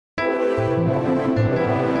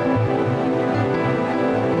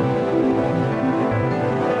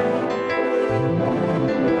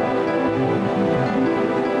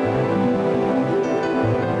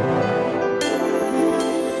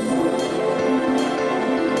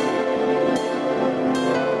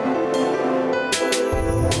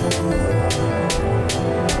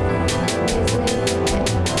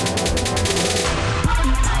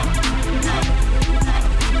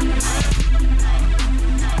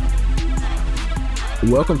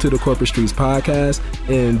Welcome to the Corporate Streets Podcast,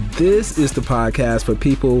 and this is the podcast for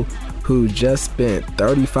people who just spent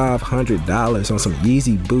 $3,500 on some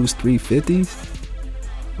Yeezy Boost 350s,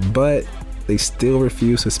 but they still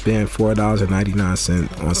refuse to spend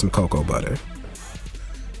 $4.99 on some cocoa butter.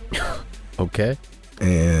 Okay.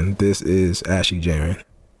 And this is Ashy Jaren.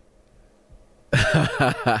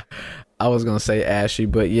 I was going to say Ashy,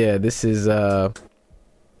 but yeah, this is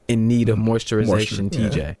in need of moisturization,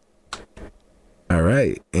 TJ. Yeah. All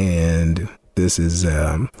right. And this is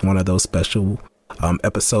one of those special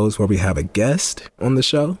episodes where we have a guest on the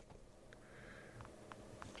show.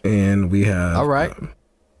 And we have... All right.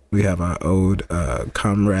 We have our old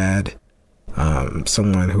comrade,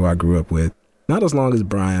 someone who I grew up with. Not as long as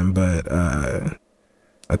Brian, but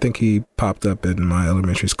I think he popped up in my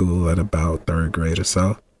elementary school at about third grade or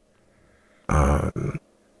so.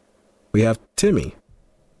 We have Timmie.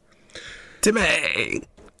 Timmie!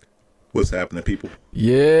 What's happening, people?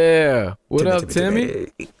 Yeah. What up, Timmie?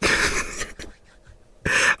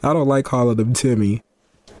 I don't like calling him Timmie.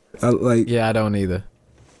 Yeah, I don't either.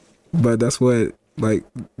 But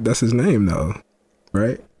that's his name, though,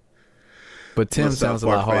 right? But Tim sounds a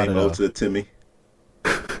lot harder, though. To Timmie.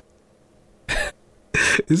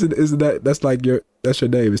 Isn't that's your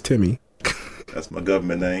name is Timmie? That's my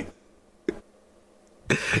government name.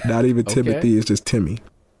 Not even Okay. Timothy, it's just Timmie.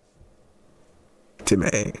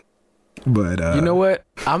 Timmie. But you know what?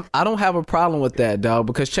 I don't have a problem with that, dog,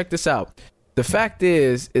 because check this out. The fact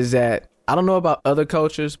is that I don't know about other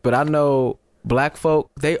cultures, but I know black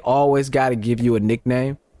folk, they always got to give you a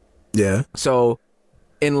nickname. Yeah. So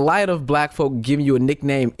in light of black folk giving you a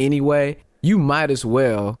nickname anyway, you might as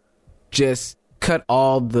well just cut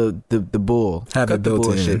all the bull. Have cut it the built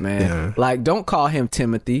bullshit, in. man. Yeah. Like, don't call him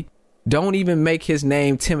Timothy. Don't even make his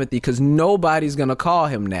name Timothy, because nobody's going to call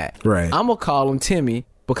him that. Right. I'm going to call him Timmie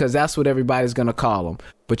because that's what everybody's going to call him.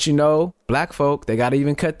 But you know, black folk, they got to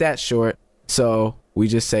even cut that short. So we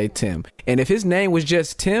just say Tim. And if his name was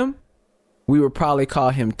just Tim, we would probably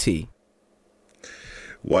call him T.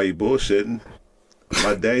 Why you bullshitting?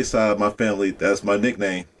 My dad's side of my family, that's my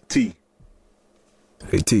nickname, T.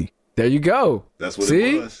 Hey, T. There you go. That's what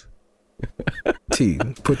See? it was. T.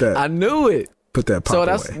 Put that. I knew it. Put that pop So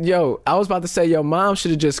that's away. I was about to say your mom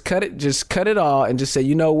should have just cut it all and just say,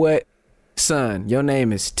 you know what, son, your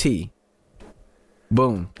name is T.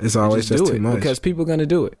 Boom. It's always just do too it much. because people are gonna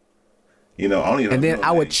do it. You know, I don't even And then know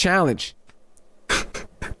I would name. challenge.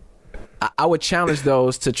 I would challenge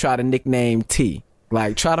those to try to nickname T.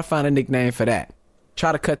 Like, try to find a nickname for that.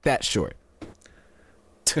 Try to cut that short.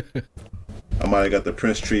 I might have got the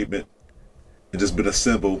Prince treatment. It just been a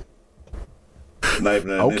symbol. Not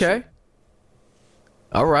even an Okay. initial.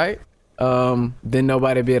 All right. Then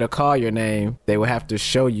nobody be able to call your name. They would have to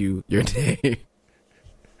show you your name.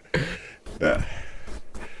 Yeah.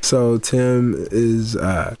 So Tim is,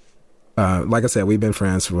 like I said, we've been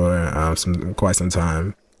friends for quite some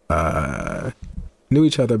time. Knew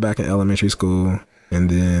each other back in elementary school, and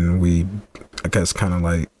then we, I guess, kind of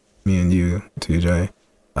like me and you, TJ,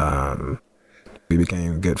 we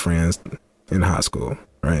became good friends in high school,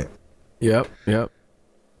 right? Yep.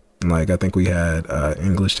 Like, I think we had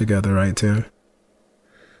English together, right, Tim?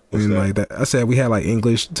 What's And that? like that, I said we had like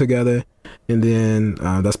English together, and then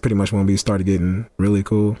that's pretty much when we started getting really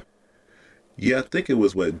cool. Yeah, I think it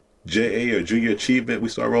was what, JA or Junior Achievement we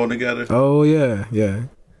started rolling together. Oh yeah.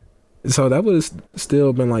 So that would have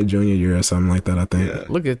still been like junior year or something like that, I think. Yeah.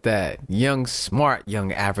 Look at that. Smart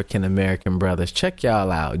young African-American brothers. Check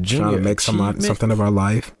y'all out. Junior Trying to make Achievement. something of our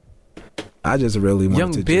life. I just really wanted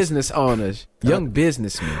Young to business owners. Young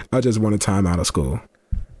businessmen. I just wanted time out of school.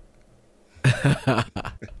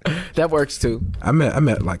 That works too. I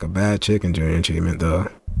met like a bad chick in Junior Achievement though.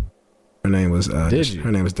 Her name was Did you?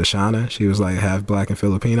 Her name was Deshauna. She was like half black and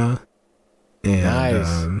Filipino. And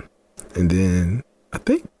Nice. And then I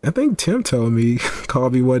think Tim told me,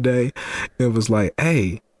 called me one day, and was like,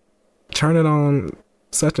 "Hey, turn it on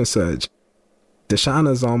such and such.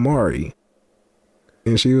 Deshauna's on Maury."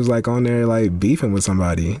 And she was like on there like beefing with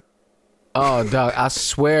somebody. Oh, dog, I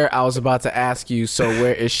swear I was about to ask you, so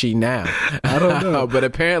where is she now? I don't know. But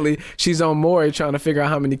apparently she's on Maury trying to figure out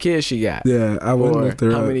how many kids she got. Yeah, I went and Or looked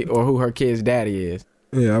her how up. many, or who her kid's daddy is.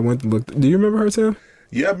 Yeah, I went and looked. Do you remember her, Tim?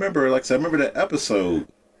 Yeah, I remember, like I said, I remember that episode.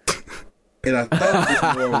 And I thought it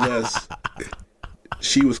was more or less,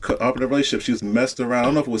 she was up in a relationship. She was messing around. I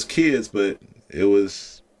don't know if it was kids, but it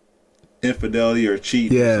was infidelity or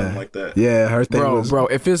cheating or something like that. Yeah, her thing was... Bro,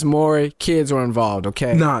 if it's Maury, kids are involved,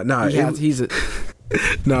 okay? Nah. He's a...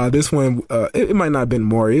 Nah, this one, it might not have been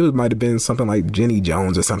Maury. It might have been something like Jenny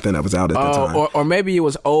Jones or something that was out at the time. Or maybe it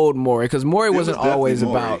was old Maury, because Maury wasn't was definitely always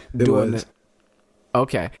Maury. about It doing was. it.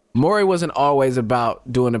 Okay. Maury wasn't always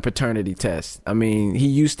about doing a paternity test. I mean, he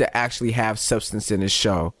used to actually have substance in his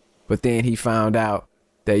show, but then he found out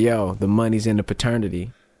that, the money's in the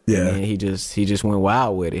paternity. Yeah. And he just went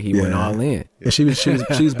wild with it. He went all in. And she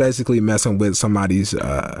was basically messing with somebody's,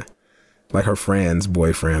 like her friend's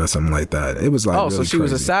boyfriend or something like that. It was like, really so she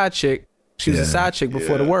was a side chick. She was a side chick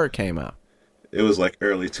before the word came out. It was like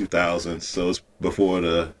early 2000s, so it's before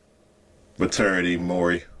the maternity,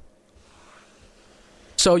 Maury.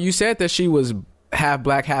 So you said that she was half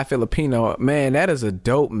black, half Filipino. Man, that is a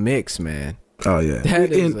dope mix, man. Oh yeah,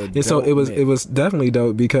 and so it was definitely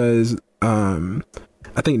dope because I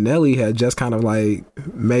think Nelly had just kind of like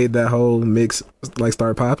made that whole mix like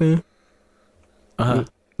start popping.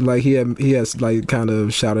 Like he has like kind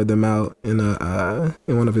of shouted them out in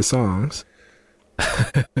one of his songs.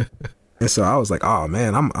 And so I was like, oh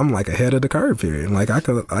man, I'm like ahead of the curve here. Like I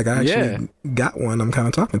actually got one I'm kind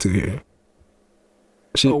of talking to here.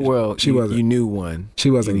 She wasn't. You knew one.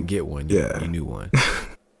 She wasn't. You didn't get one. You knew one.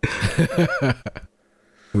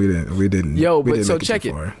 We didn't. Yo, but so check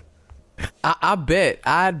it. I'd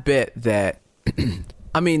bet that.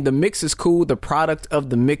 I mean, the mix is cool. The product of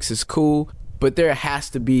the mix is cool, but there has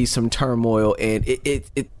to be some turmoil, and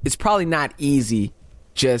it's probably not easy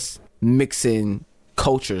just mixing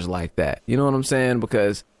cultures like that. You know what I'm saying?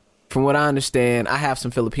 Because from what I understand, I have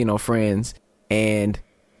some Filipino friends, and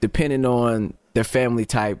depending on their family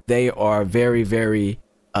type, they are very, very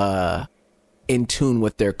in tune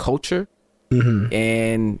with their culture. Mm-hmm.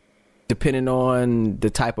 And depending on the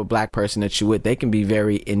type of black person that you're with, they can be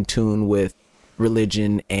very in tune with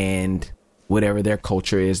religion and whatever their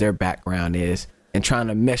culture is, their background is, and trying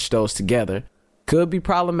to mesh those together could be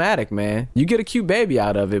problematic, man. You get a cute baby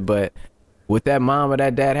out of it, but what that mom or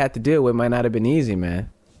that dad had to deal with might not have been easy, man.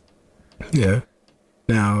 Yeah.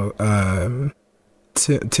 Now,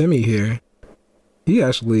 Timmie here, he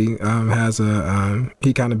actually has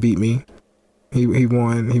he kind of beat me. He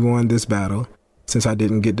won this battle since I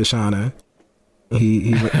didn't get Deshauna.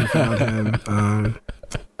 He found him.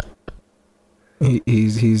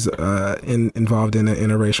 He's involved in an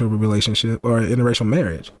interracial relationship or interracial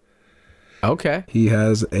marriage. Okay. He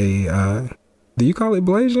has a do you call it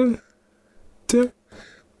Blasian, Tim?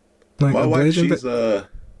 Like my wife, she's I'm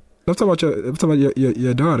talking about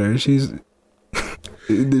your daughter. She's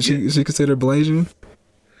she considered Blasian?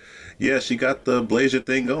 Yeah, she got the Blasian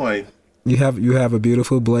thing going. You have a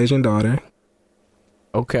beautiful Blasian daughter.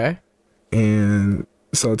 Okay. And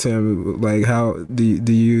so Tim, like, how do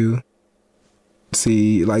you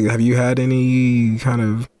see, like, have you had any kind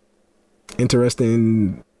of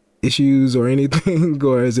interesting issues or anything,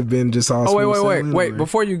 or has it been just all wait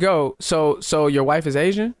before you go, so your wife is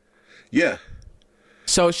Asian? Yeah.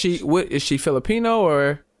 So is she Filipino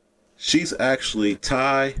or? She's actually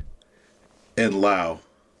Thai and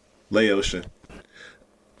Laotian.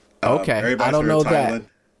 Okay, I don't know that.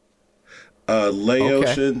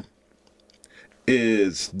 Laotian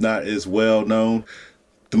is not as well known.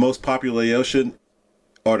 The most popular Laotian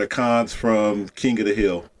are the Khans from King of the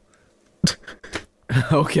Hill.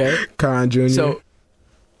 Okay, Khan Jr. So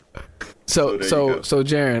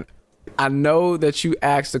Jaron, I know that you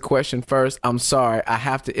asked the question first. I'm sorry, I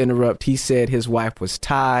have to interrupt. He said his wife was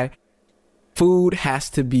Thai. Food has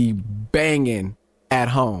to be banging at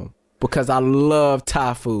home because I love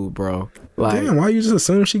Thai food, bro. Like, damn, why you just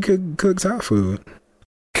assume she could cook Thai food?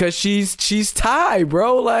 Cause she's Thai,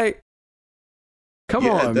 bro. Like, come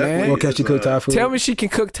on, man. Well, can she cook Thai food? Tell me she can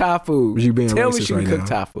cook Thai food. You being Tell racist me she right can cook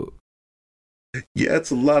now. Thai food. Yeah,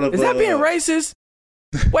 it's a lot of. Is that being racist?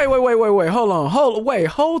 Wait.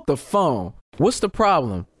 Hold the phone. What's the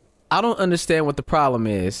problem? I don't understand what the problem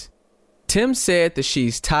is. Tim said that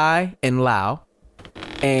she's Thai and Lao,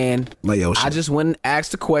 and Laotian. I just went and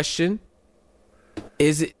asked the question.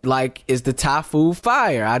 Is the Thai food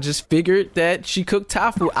fire? I just figured that she cooked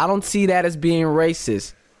Thai food. I don't see that as being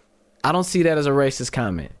racist. I don't see that as a racist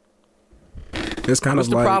comment. It's kind What's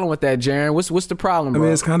of the like, problem with that, Jaron? What's the problem, bro? I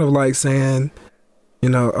mean, it's kind of like saying,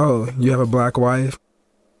 oh, you have a black wife.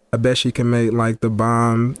 I bet she can make like the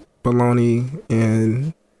bomb bologna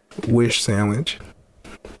and wish sandwich.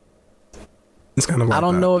 It's kind of like I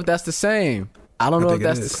don't that. know if that's the same. I don't know if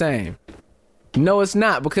that's the same. No, it's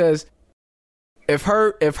not, because if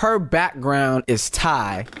her background is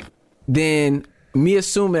Thai, then me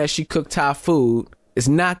assuming that she cooked Thai food is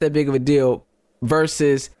not that big of a deal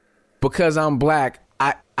versus because I'm black,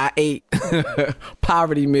 I ate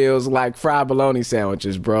poverty meals like fried bologna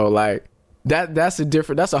sandwiches, bro. Like that's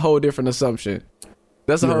a whole different assumption.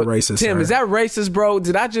 That's You're a racist, Tim, sir. is that racist, bro?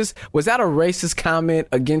 Was that a racist comment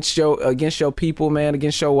against your people, man,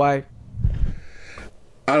 against your wife?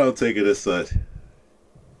 I don't take it as such.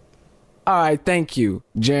 All right, thank you,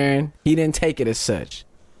 Jaren. He didn't take it as such.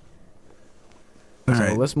 All So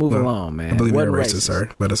right. let's move along, man. I believe you're Wasn't racist, sir.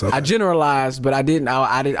 But it's okay. I generalized, but I didn't.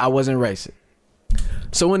 I wasn't racist.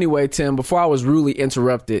 So anyway, Tim, before I was rudely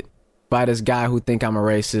interrupted by this guy who think I'm a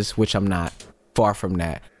racist, which I'm not. Far from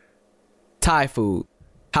that. Thai food.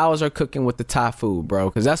 How is her cooking with the Thai food, bro?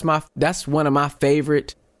 Because that's one of my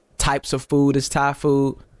favorite types of food is Thai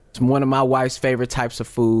food. It's one of my wife's favorite types of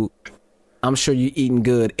food. I'm sure you're eating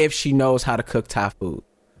good if she knows how to cook Thai food.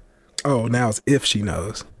 Oh, now it's if she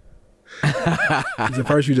knows. At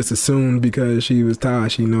first you just assumed because she was Thai,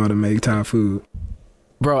 she know how to make Thai food.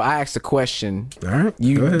 Bro, I asked a question. All right,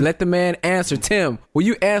 you let the man answer. Tim, will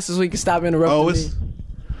you answer so he can stop interrupting me?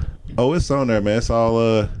 It's on there, man. It's all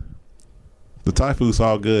the Thai food's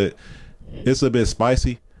all good. It's a bit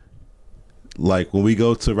spicy. Like when we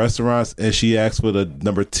go to restaurants and she asks for the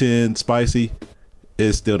number 10 spicy,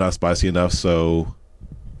 it's still not spicy enough. So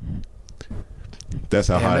that's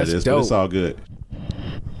how hot it is. Dope. But it's all good.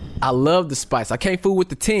 I love the spice. I can't fool with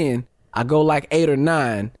the 10. I go like 8 or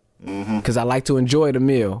 9 because I like to enjoy the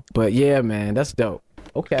meal. But yeah, man, that's dope.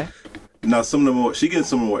 Okay. Now she gets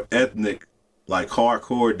some more ethnic, like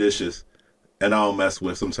hardcore dishes, and I don't mess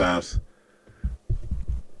with sometimes.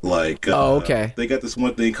 Like, okay. They got this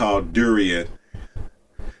one thing called durian,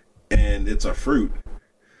 and it's a fruit.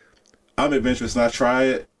 I'm adventurous and I try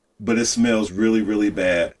it, but it smells really, really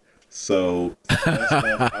bad. So that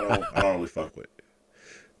stuff I don't really fuck with.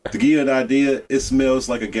 To give you an idea, it smells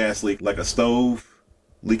like a gas leak, like a stove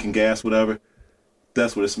leaking gas, whatever.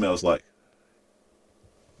 That's what it smells like.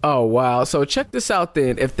 Oh, wow. So check this out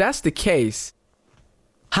then. If that's the case,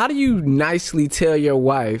 how do you nicely tell your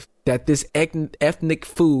wife that this ethnic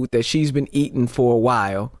food that she's been eating for a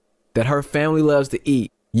while, that her family loves to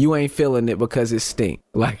eat, you ain't feeling it because it stink?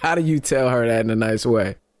 Like, how do you tell her that in a nice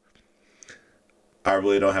way? I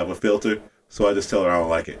really don't have a filter, so I just tell her I don't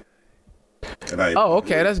like it.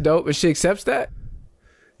 Okay, that's dope. And she accepts that?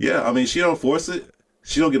 Yeah, I mean, she don't force it.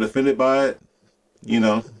 She don't get offended by it, you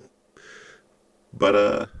know.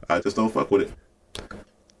 But I just don't fuck with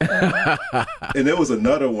it. And there was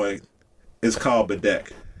another one. It's called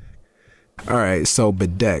Bedek. All right, so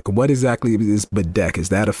Bedek. What exactly is Bedek? Is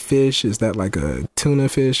that a fish? Is that like a tuna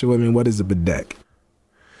fish? I mean, what is a Bedek?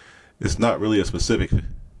 It's not really a specific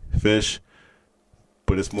fish,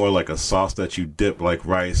 but it's more like a sauce that you dip like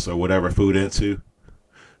rice or whatever food into.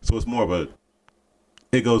 So it's more of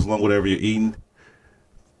it goes along with whatever you're eating.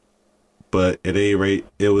 But at any rate,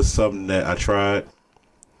 it was something that I tried,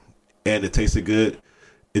 and it tasted good.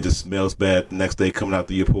 It just smells bad the next day coming out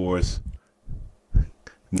through your pores.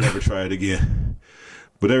 Never try it again.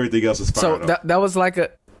 But everything else is fine. So that was like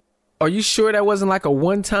are you sure that wasn't like a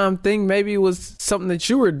one-time thing? Maybe it was something that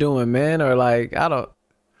you were doing, man, or like, I don't.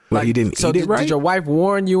 Like, you didn't eat it right? Did your wife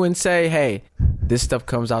warn you and say, hey, this stuff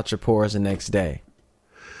comes out your pores the next day?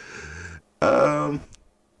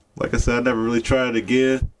 Like I said, I never really tried it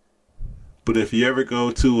again. But if you ever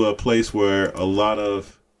go to a place where a lot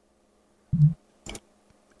of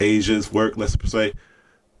Asians work, let's say,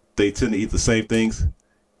 they tend to eat the same things,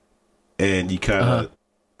 and you kind of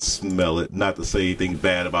smell it. Not to say anything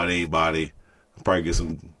bad about anybody. I'll probably get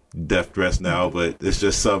some death dress now, but it's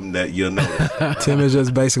just something that you'll notice. Tim is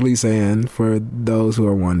just basically saying, for those who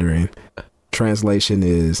are wondering, translation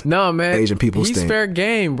is no, man. Asian people He's stink. fair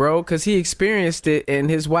game, bro, because he experienced it and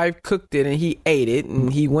his wife cooked it and he ate it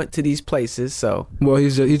and he went to these places. So well, he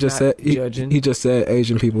just said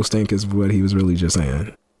Asian people stink is what he was really just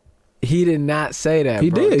saying. He did not say that. He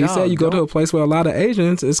bro. did. He said you go to a place with a lot of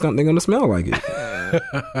Asians, they're gonna smell like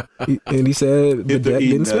it. And he said the deck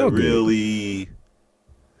didn't smell good. Really,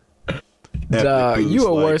 you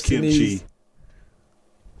are like worse than these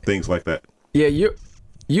things like that. Yeah,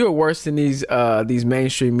 you are worse than these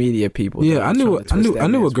mainstream media people. Yeah, I knew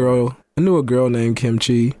a girl named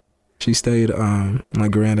Kimchi. She stayed like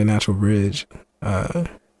Grand and Natural Bridge.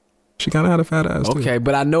 She kind of had a fat ass. Okay,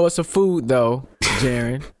 but I know it's a food though,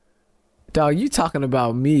 Jaren. Dog, you talking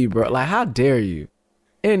about me, bro? Like, how dare you?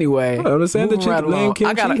 Anyway, I understand the chick named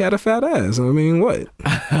Kimchi had a fat ass. I mean, what?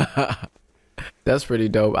 That's pretty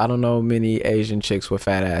dope. I don't know many Asian chicks with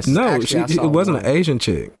fat asses. No, actually, it wasn't an Asian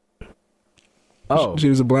chick. Oh, she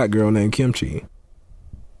was a black girl named Kimchi.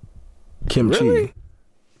 Kimchi. Really?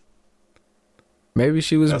 Maybe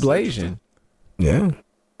she was Blasian. Yeah.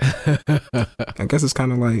 I guess it's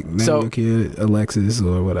kind of like name your kid Alexis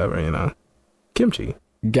or whatever, you know. Kimchi.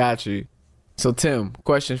 Got you. So Tim,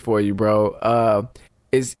 question for you, bro.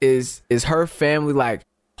 Is her family like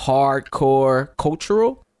hardcore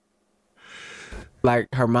cultural? Like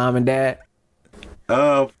her mom and dad?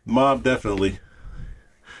 Mom definitely.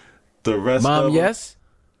 The rest mom, of them, yes?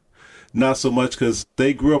 not so much because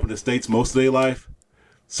they grew up in the States most of their life.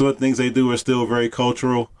 Some of the things they do are still very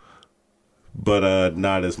cultural, but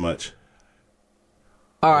not as much.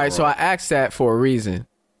 All right, so I asked that for a reason.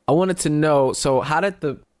 I wanted to know, so how did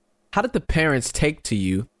the parents take to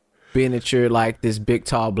you, being that you're like this big,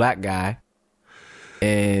 tall black guy?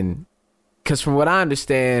 And because from what I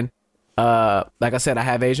understand, like I said, I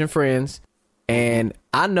have Asian friends, and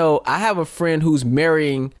I know I have a friend who's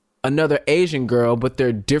marrying another Asian girl, but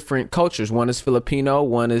they're different cultures. One is Filipino,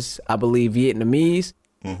 one is, I believe, Vietnamese,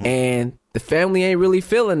 and the family ain't really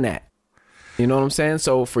feeling that. You know what I'm saying?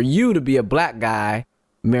 So for you to be a black guy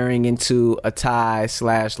marrying into a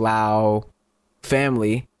Thai/Lao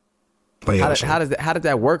family, how did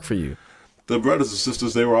that work for you? The brothers and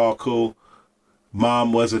sisters, they were all cool.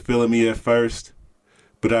 Mom wasn't feeling me at first,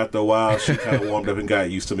 but after a while, she kind of warmed up and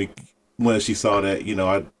got used to me when she saw that, you know,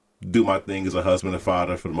 I do my thing as a husband and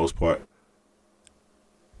father for the most part.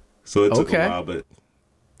 So it took a while, but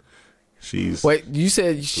she's... Wait, you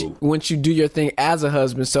said cool. Once you do your thing as a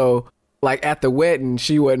husband, so like at the wedding,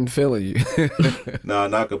 she wasn't feeling you. No,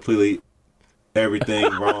 not completely.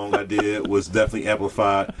 Everything wrong I did was definitely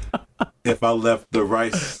amplified. If I left the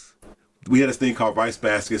rice, we had this thing called rice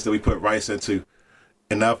baskets that we put rice into,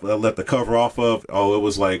 and I left the cover off of, it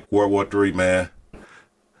was like World War III, man.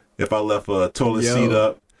 If I left a toilet seat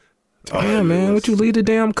up. Damn, man, what you leave the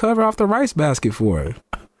damn cover off the rice basket for?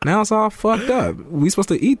 Now it's all fucked up. We supposed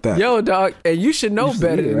to eat that. Yo, dog, and you should know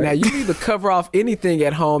better than that. You need to cover off anything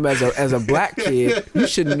at home as a black kid. You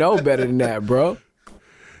should know better than that, bro.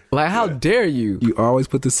 Like, how dare you? You always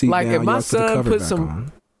put the seat down. Like, if my son put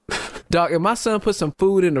some... Dog, if my son put some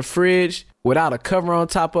food in the fridge without a cover on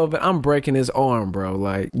top of it, I'm breaking his arm, bro.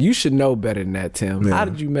 Like, you should know better than that, Tim. Yeah, how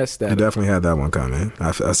did you mess that up? You definitely had that one coming.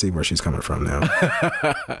 I see where she's coming from now.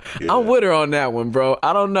 Yeah. I'm with her on that one, bro.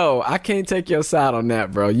 I don't know. I can't take your side on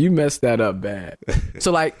that, bro. You messed that up bad.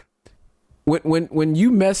 So, like, when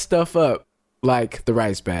you mess stuff up, like the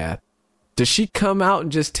rice bath, does she come out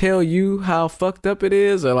and just tell you how fucked up it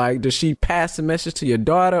is? Or, like, does she pass the message to your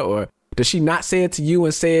daughter? Or does she not say it to you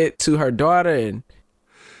and say it to her daughter? And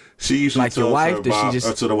she usually like your wife, does she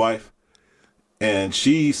just to the wife, and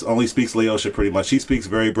she only speaks Laotian pretty much. She speaks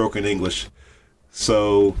very broken English.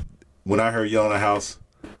 So when I heard yell in the house,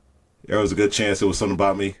 there was a good chance it was something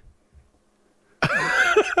about me.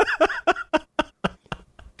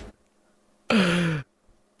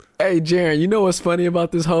 Hey, Jaren, you know what's funny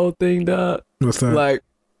about this whole thing, dog? What's that? Like,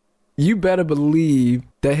 you better believe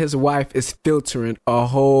that his wife is filtering a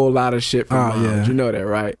whole lot of shit from moms. Yeah. You know that,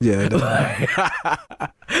 right? Yeah.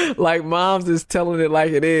 Like, moms is telling it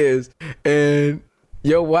like it is. And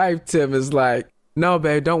your wife, Tim, is like, no,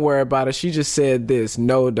 babe, don't worry about it. She just said this.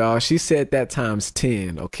 No, dog. She said that times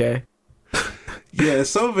 10, okay? Yeah,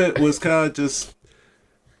 some of it was kind of just,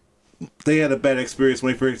 they had a bad experience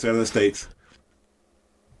when they first got to the States.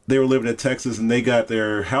 They were living in Texas and they got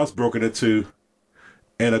their house broken into.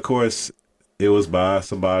 And of course, it was by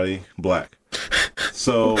somebody black.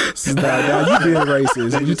 So now you being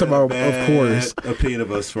racist. You talking about, of course, opinion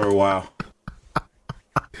of us for a while.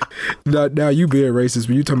 Now you being racist,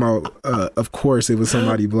 but you talking about, of course, it was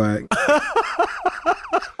somebody black.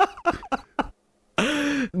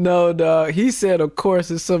 No, dog. He said, of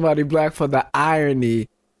course, it's somebody black for the irony.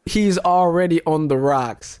 He's already on the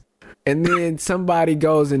rocks. And then somebody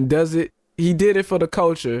goes and does it. He did it for the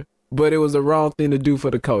culture, but it was the wrong thing to do for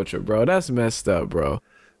the culture, bro. That's messed up, bro.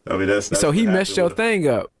 I mean, that's so he messed your thing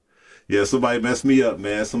up. Yeah, somebody messed me up,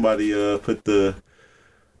 man. Somebody put the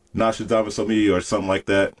Nostradamus on me or something like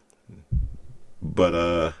that.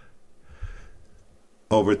 But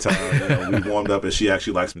over time, we warmed up and she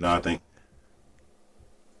actually likes me now, I think.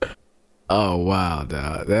 Oh, wow,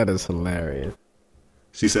 dog. That is hilarious.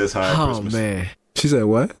 She says hi at Christmas. Oh, man. She said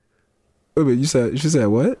what? Wait a minute, she said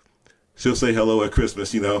what? She'll say hello at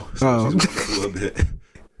Christmas, you know. So she's warmed up a little bit.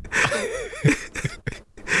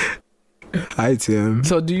 Hi, Tim.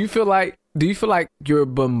 So do you feel like you're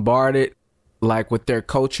bombarded like with their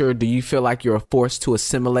culture? Do you feel like you're forced to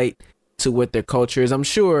assimilate to what their culture is? I'm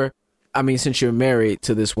sure, I mean, since you're married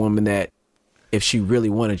to this woman, that if she really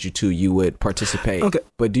wanted you to, you would participate. Okay.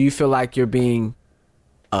 But do you feel like you're being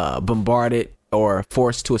bombarded or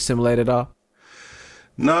forced to assimilate at all?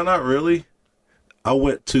 No, not really. I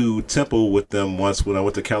went to temple with them once when I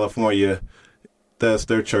went to California. That's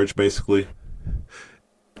their church, basically.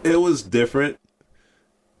 It was different.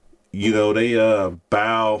 You know, they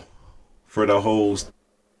bow for the whole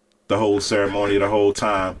ceremony, the whole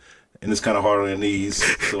time. And it's kind of hard on their knees.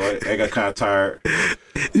 So I got kind of tired.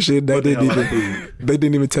 They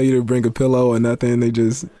didn't even tell you to bring a pillow or nothing. They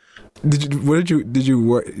just... Did you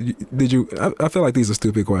wear? I feel like these are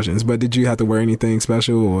stupid questions, but did you have to wear anything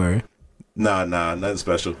special or? Nah, nothing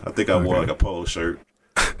special. I think I wore like a polo shirt.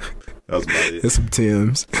 That was about it. It's some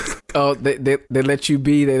Timbs. Oh, they let you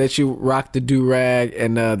be. They let you rock the do rag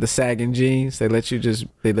and the sagging jeans. They let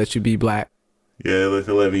you be black. Yeah,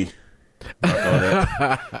 they let me.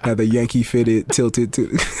 Had the Yankee fitted tilted to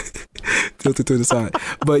the side.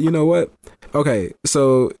 But you know what? Okay,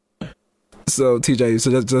 so TJ,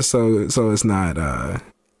 so just so it's not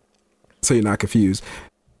so you're not confused.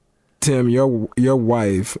 Tim, your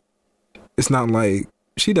wife, it's not like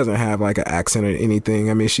she doesn't have like an accent or anything.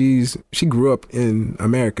 I mean, she grew up in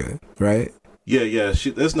America, right? Yeah.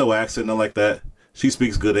 There's no accent, nothing like that. She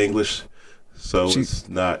speaks good English, so it's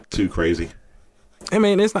not too crazy. I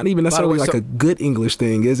mean, it's not even necessarily like a good English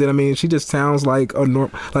thing, is it? I mean, she just sounds like a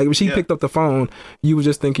like when she picked up the phone, you would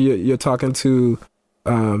just think you're talking to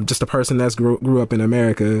just a person that's grew up in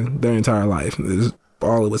America their entire life. It's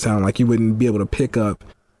all it would sound like. You wouldn't be able to pick up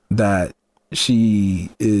that she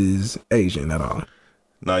is Asian at all.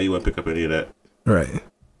 No, you wouldn't pick up any of that. Right.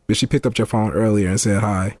 But she picked up your phone earlier and said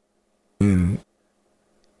hi, and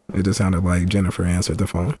it just sounded like Jennifer answered the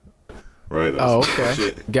phone. Right. Oh,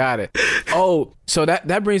 okay. Got it. Oh, so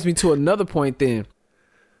that brings me to another point then.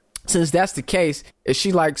 Since that's the case, is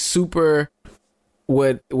she like super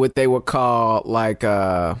what they would call like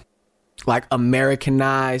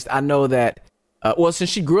Americanized? I know that well, since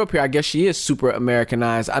she grew up here, I guess she is super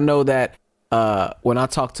Americanized. I know that when I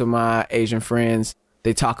talk to my Asian friends,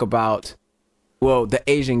 they talk about, well, the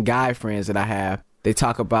Asian guy friends that I have, they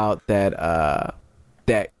talk about that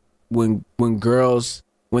that when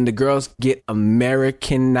the girls get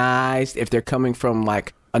Americanized, if they're coming from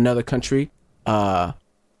like another country,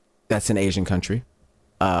 that's an Asian country,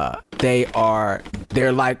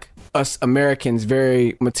 they're like us Americans,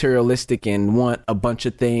 very materialistic and want a bunch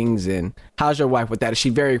of things. And how's your wife with that? Is she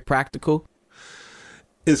very practical?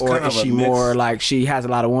 It's or kind is of she a mix. more like she has a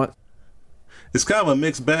lot of wants? It's kind of a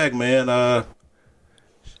mixed bag, man.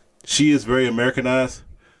 She is very Americanized,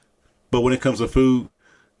 but when it comes to food,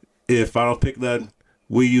 if I don't pick nothing,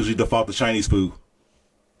 we usually default to Chinese food.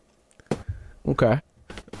 Okay.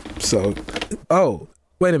 So,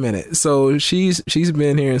 wait a minute. So she's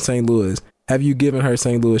been here in St. Louis. Have you given her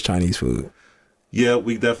St. Louis Chinese food? Yeah,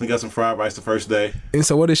 we definitely got some fried rice the first day. And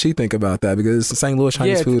so what does she think about that? Because St. Louis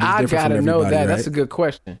Chinese food is different from everybody, know that. right? That's a good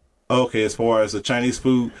question. Okay, as far as the Chinese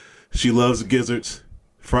food, she loves the gizzards,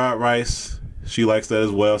 fried rice. She likes that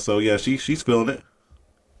as well. So yeah, she's feeling it.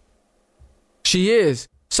 She is.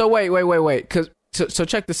 So wait. So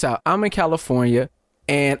check this out. I'm in California,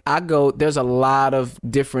 and there's a lot of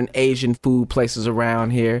different Asian food places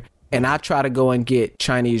around here, and I try to go and get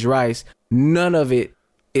Chinese rice. None of it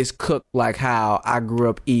is cooked like how I grew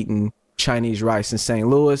up eating Chinese rice in St.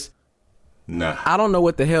 Louis. Nah. I don't know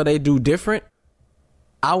what the hell they do different.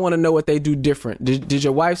 I want to know what they do different. Did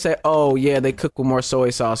your wife say, "Oh yeah, they cook with more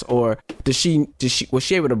soy sauce," or was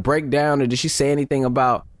she able to break down, or did she say anything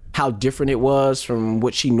about how different it was from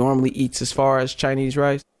what she normally eats as far as Chinese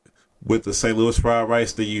rice? With the St. Louis fried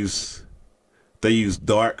rice, they use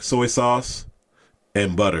dark soy sauce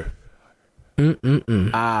and butter.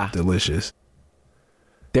 Delicious.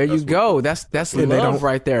 There you go. That's love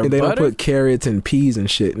right there. And they butter? don't put carrots and peas and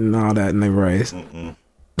shit and all that in their rice.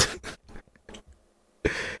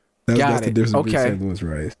 That's the difference between St. Louis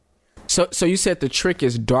rice. So you said the trick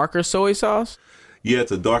is darker soy sauce? Yeah,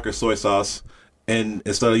 it's a darker soy sauce. And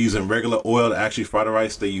instead of using regular oil to actually fry the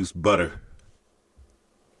rice, they use butter.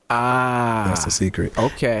 That's the secret.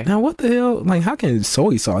 Okay. Now, what the hell? Like, how can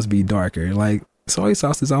soy sauce be darker? Like, soy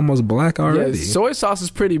sauce is almost black already. Yeah, soy sauce is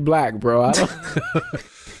pretty black, bro. I don't...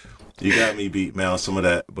 You got me beat, man, on some of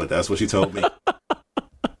that, but that's what she told me.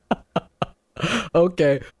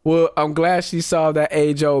 Okay. Well, I'm glad she solved that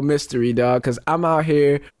age-old mystery, dog, because I'm out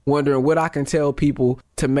here wondering what I can tell people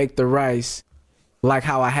to make the rice like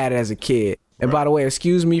how I had it as a kid. And by the way,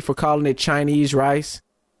 excuse me for calling it Chinese rice.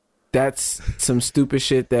 That's some stupid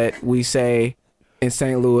shit that we say in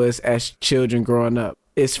St. Louis as children growing up.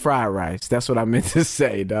 It's fried rice. That's what I meant to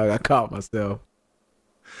say, dog. I caught myself.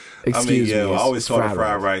 Excuse me. I always call it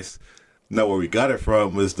fried rice. No, where we got it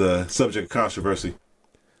from was the subject of controversy.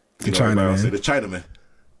 The Chinaman. Say the Chinaman.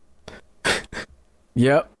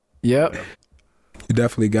 Yep. You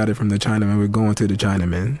definitely got it from the Chinaman. We're going to the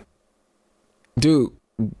Chinaman. Dude,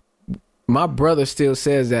 my brother still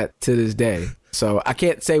says that to this day. So I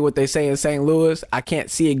can't say what they say in St. Louis. I can't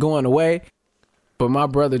see it going away. But my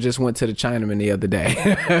brother just went to the Chinaman the other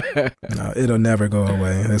day. No, it'll never go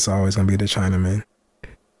away. It's always going to be the Chinaman.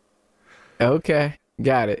 Okay.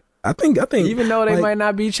 Got it. I think even though they might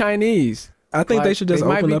not be Chinese. I think they should just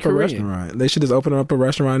open up a Korean. restaurant. They should just open up a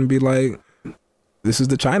restaurant and be like, this is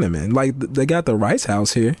the Chinaman. Like, they got the Rice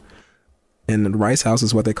House here. And the Rice House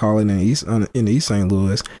is what they call it in East St.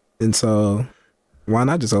 Louis. And so, why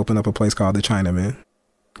not just open up a place called the Chinaman?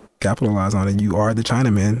 Capitalize on it. You are the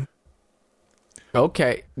Chinaman.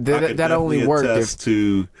 Okay, that only worked if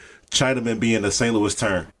to Chinaman being a St. Louis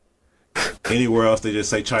term. Anywhere else, they just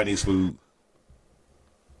say Chinese food.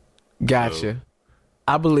 Gotcha. So.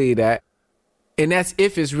 I believe that, and that's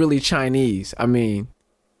if it's really Chinese. I mean,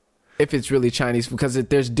 if it's really Chinese, because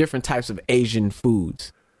there's different types of Asian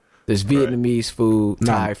foods. There's Vietnamese food,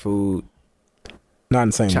 Thai food, not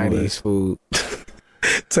in St. Chinese food.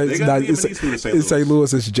 In St.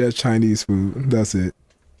 Louis, it's just Chinese food. That's it.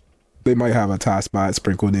 They might have a Thai spot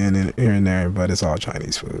sprinkled in here and there, but it's all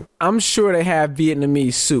Chinese food. I'm sure they have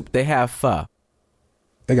Vietnamese soup. They have pho.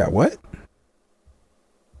 They got what?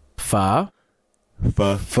 Pho.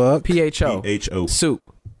 Pho. P-H-O. P-H-O. Soup.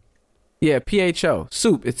 Yeah, P-H-O.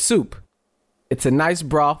 Soup. It's soup. It's a nice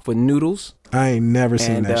broth with noodles. I ain't never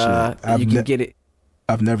seen that shit. You can get it.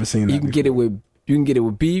 I've never seen that. You can get it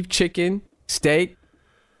with beef, chicken, steak,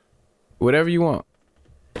 whatever you want.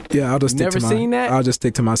 Yeah, I'll just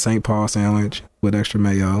stick to my St. Paul sandwich with extra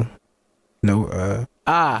mayo. No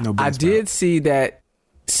I did see that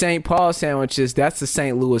St. Paul sandwiches, that's the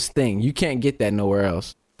St. Louis thing. You can't get that nowhere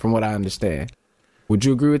else, from what I understand. Would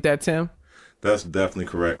you agree with that, Tim? That's definitely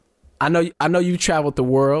correct. I know you traveled the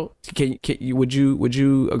world. Would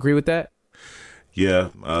you agree with that?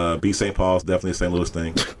 Yeah, B St. Paul's definitely a St. Louis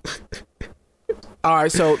thing. All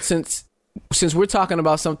right, so since we're talking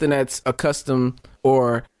about something that's accustomed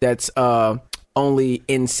or that's only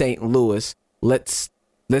in St. Louis, let's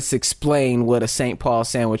explain what a St. Paul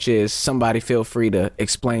sandwich is. Somebody feel free to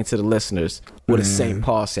explain to the listeners what a St.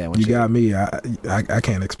 Paul sandwich is. You got me. I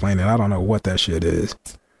can't explain it. I don't know what that shit is.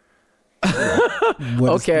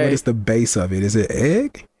 What is the base of it? Is it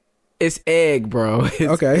egg? It's egg, bro. It's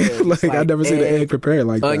okay. egg. Like I've never seen an egg prepared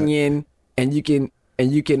like onion, that.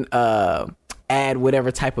 And you can add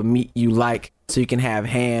whatever type of meat you like. So you can have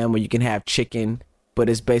ham or you can have chicken, but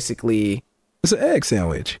it's basically it's an egg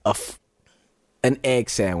sandwich. An egg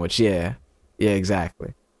sandwich, yeah. Yeah,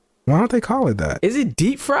 exactly. Why don't they call it that? Is it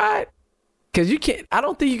deep fried? Because I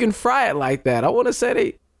don't think you can fry it like that. I want to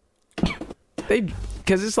say they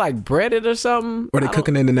because it's like breaded or something. Or they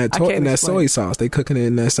cooking it in that soy sauce. They cooking it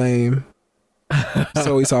in that same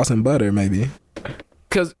soy sauce and butter, maybe.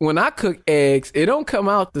 Because when I cook eggs, it don't come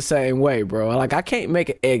out the same way, bro. Like I can't make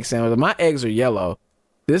an egg sandwich. My eggs are yellow.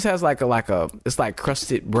 This has it's like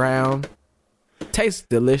crusted brown. Tastes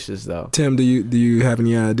delicious though. Tim, do you have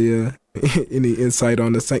any idea, any insight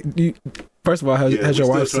on the same? First of all, has your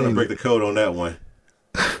wife still trying to break the code on that one?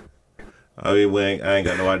 I mean, I ain't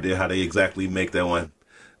got no idea how they exactly make that one,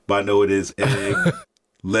 but I know it is egg,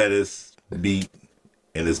 lettuce, meat,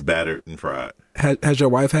 and it's battered and fried. Has your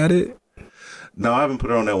wife had it? No, I haven't put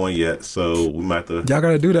her on that one yet, so we might have to. Y'all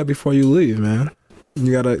gotta do that before you leave, man.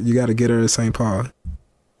 You gotta get her to St. Paul.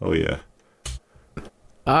 Oh yeah.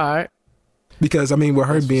 All right. Because I mean, with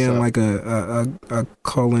her being like a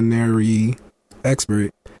culinary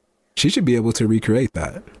expert, she should be able to recreate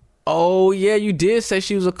that. Oh yeah, you did say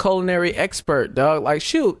she was a culinary expert, dog. Like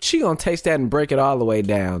she gonna taste that and break it all the way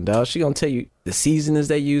down, dog. She gonna tell you the seasonings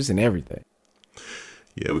they use and everything.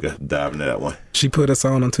 Yeah, we got to dive into that one. She put us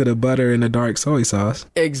on onto the butter and the dark soy sauce.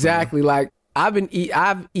 Exactly. Like I've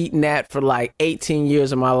eaten that for like 18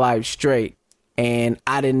 years of my life straight, and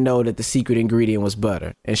I didn't know that the secret ingredient was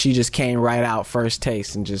butter. And she just came right out first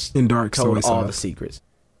taste and just in dark told soy all sauce. The secrets.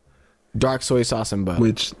 Dark soy sauce and butter,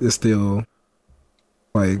 which is still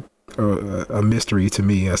like a mystery to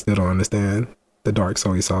me. I still don't understand the dark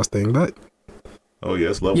soy sauce thing, but oh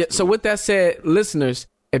yes, love. Yeah. So with that said, listeners,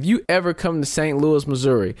 if you ever come to St. Louis,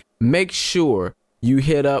 Missouri, make sure you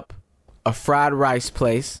hit up a fried rice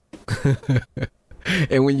place.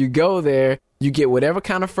 And when you go there, you get whatever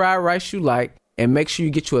kind of fried rice you like, and make sure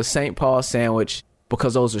you get you a St. Paul sandwich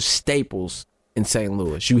because those are staples in St.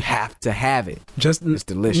 Louis. You have to have it. It's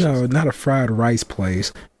delicious. No, not a fried rice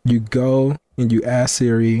place. You go and you ask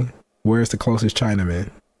Siri, where's the closest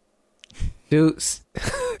Chinaman? Dude,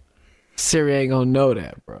 Siri ain't gonna know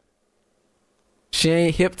that, bro. She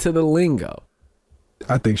ain't hip to the lingo.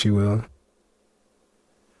 I think she will.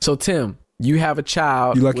 So, Tim, you have a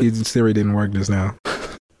child. You lucky Siri didn't work just now.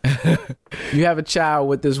 You have a child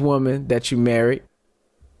with this woman that you married,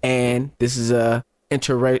 and this is a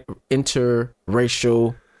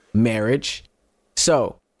interracial marriage.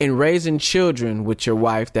 So, in raising children with your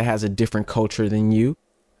wife that has a different culture than you,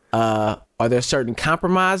 are there certain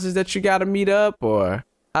compromises that you got to meet up, or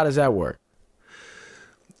how does that work?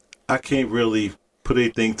 I can't really put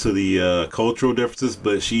anything to the cultural differences,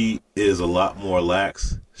 but she is a lot more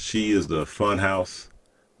lax. She is the fun house,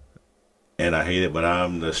 and I hate it, but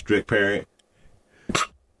I'm the strict parent.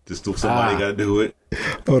 Just do somebody got to do it.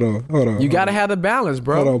 Hold on. You got to have the balance,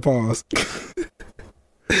 bro. Hold on, pause.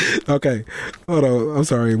 Okay, hold on. I'm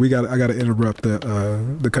sorry. I got to interrupt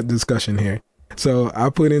the discussion here. So I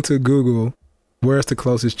put into Google, where's the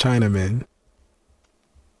closest Chinaman?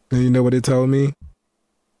 And you know what it told me?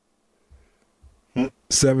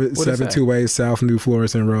 728 South New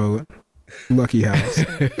Florissant Road, Lucky House.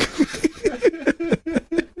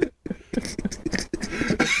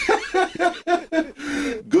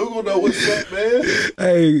 Google know what's up, man.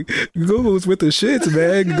 Hey, Google's with the shits,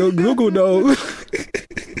 man. Google knows.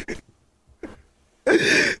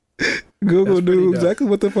 Google knew exactly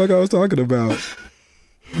what the fuck I was talking about.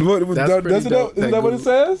 Isn't that what it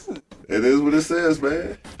says? It is what it says,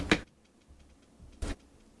 man.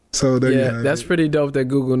 So that's pretty dope that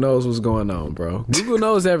Google knows what's going on, bro. Google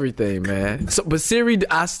knows everything, man. But Siri,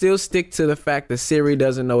 I still stick to the fact that Siri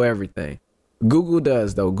doesn't know everything. Google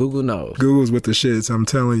does, though. Google knows. Google's with the shits, I'm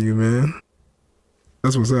telling you, man.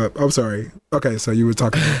 That's what's up. I'm sorry. Okay, so you were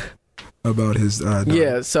talking about his dog.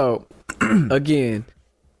 Yeah, so again,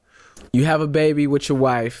 you have a baby with your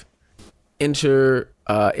wife, interracial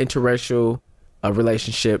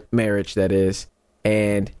relationship, marriage, that is,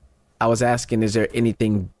 and I was asking, is there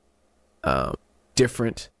anything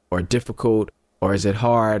different or difficult, or is it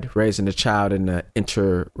hard raising a child in an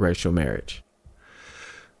interracial marriage?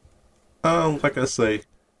 Like I say,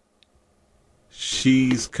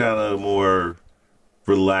 she's kind of more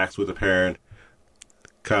relaxed with the parent,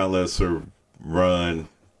 kind of lets her run,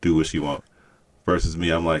 do what she wants. Versus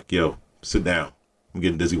me, I'm like, yo, sit down. I'm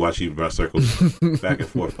getting dizzy watching you run circles back and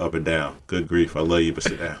forth, up and down. Good grief, I love you, but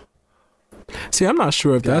sit down. See, I'm not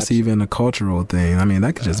sure if that's even a cultural thing. I mean,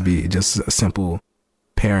 that could just be just a simple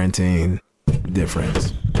parenting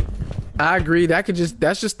difference. I agree. That's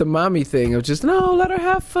just the mommy thing of just, no, let her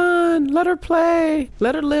have fun, let her play,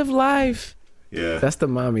 let her live life. Yeah, that's the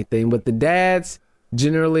mommy thing. But the dads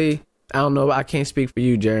generally, I don't know. I can't speak for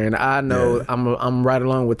you, Jaron. I know I'm right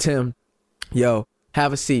along with Tim. Yo,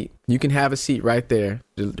 have a seat. You can have a seat right there.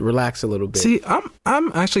 Just relax a little bit. See,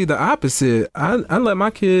 I'm actually the opposite. I let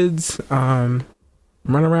my kids run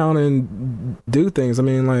around and do things. I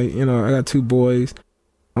mean, like, you know, I got 2 boys.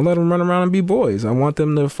 I let them run around and be boys. I want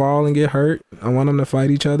them to fall and get hurt. I want them to fight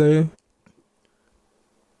each other.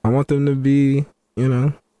 I want them to be, you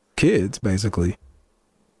know, kids, basically.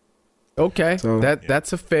 Okay, so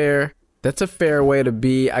that's a fair way to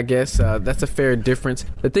be, I guess. That's a fair difference.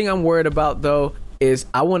 The thing I'm worried about, though, is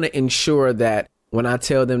I want to ensure that when I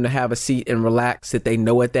tell them to have a seat and relax, that they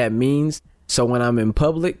know what that means. So when I'm in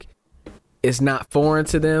public, it's not foreign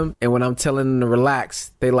to them. And when I'm telling them to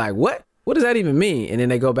relax, they like, what? What does that even mean? And then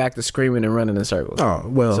they go back to screaming and running in circles. Oh,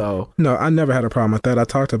 well, no, I never had a problem with that. I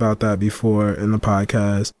talked about that before in the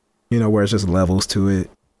podcast, you know, where it's just levels to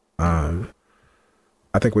it.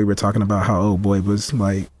 I think we were talking about how old boy was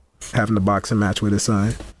like having a boxing match with his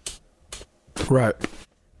son. Right.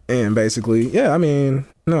 And basically, yeah, I mean,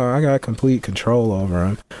 no, I got complete control over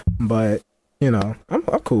him. But, you know, I'm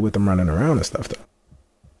cool with them running around and stuff, though.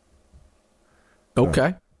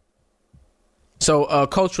 Okay. So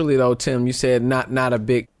culturally, though, Tim, you said not a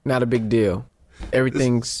big deal.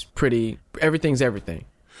 Everything's everything.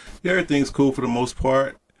 Yeah, everything's cool for the most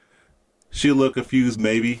part. She'll look confused,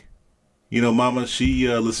 maybe. You know, Mama, she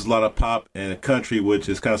listens to a lot of pop and country, which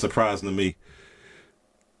is kind of surprising to me.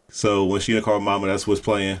 So when she call Mama, that's what's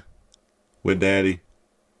playing with Daddy.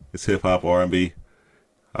 It's hip hop, R&B,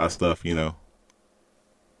 hot stuff, you know.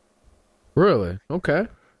 Really? Okay.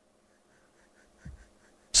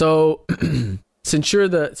 So since you're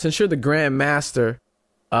the grand master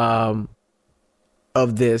of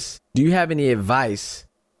this, do you have any advice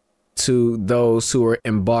to those who are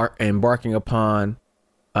embarking upon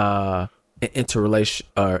an interracial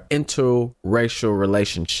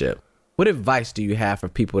relationship? What advice do you have for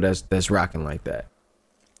people that's rocking like that?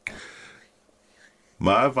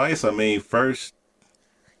 My advice, I mean, first,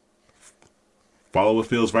 follow what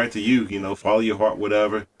feels right to you. You know, follow your heart,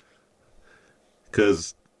 whatever.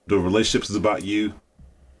 Because the relationships is about you.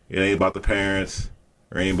 It ain't about the parents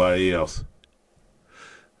or anybody else.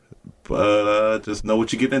 But just know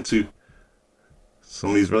what you get into. Some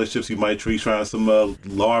of these relationships, you might try some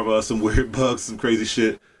larvae, some weird bugs, some crazy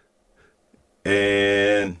shit.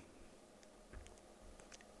 And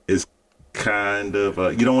it's kind of,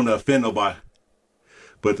 you don't want to offend nobody.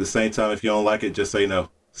 But at the same time, if you don't like it, just say no.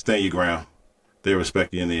 Stand your ground. They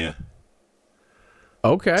respect you in the end.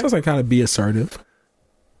 Okay. Sounds like kind of be assertive.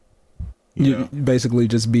 You You know? basically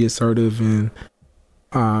just be assertive and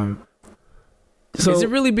so is it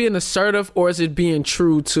really being assertive, or is it being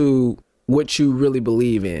true to what you really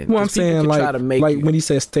believe in? well, I'm 'Cause people saying can like try to make you- when he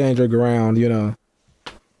says stand your ground,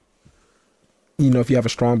 if you have a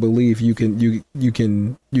strong belief, you can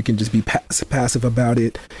just be passive about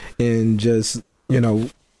it and just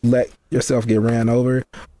let yourself get ran over,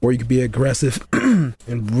 or you could be aggressive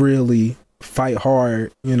and really fight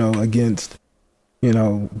hard, against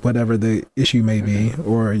whatever the issue may be,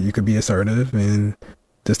 or you could be assertive and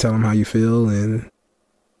just tell them how you feel, and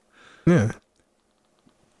yeah.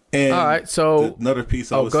 And All right, so another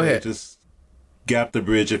piece I would go say, ahead. just gap the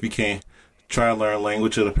bridge if you can. Try and learn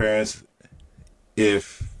language of the parents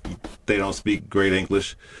if they don't speak great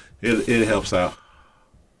English. It helps out.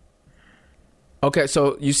 Okay,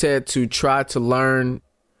 so you said to try to learn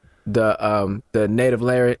the native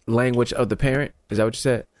language of the parent. Is that what you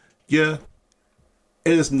said? Yeah,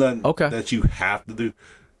 it is nothing Okay. that you have to do,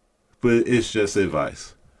 but it's just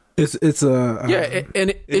advice. It's a Yeah, and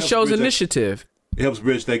it helps shows bridge that- initiative, It helps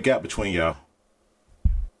bridge that gap between y'all.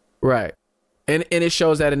 right? And it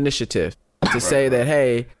shows that initiative to say that,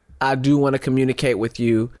 hey, I do want to communicate with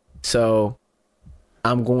you, so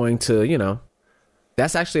I'm going to,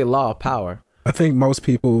 that's actually a law of power. I think most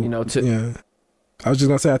people, to- yeah. I was just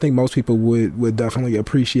gonna say, I think most people would definitely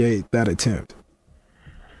appreciate that attempt.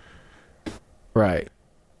 Right.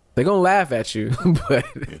 They're gonna laugh at you, but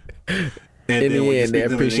And in then when the you end, they speak to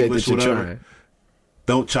them in appreciate English, that you're whatever, trying.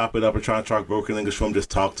 don't chop it up or try and talk broken English from them.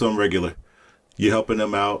 Just talk to them regular. You're helping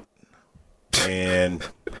them out, and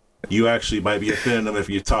you actually might be offending them if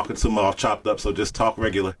you're talking to them all chopped up. So just talk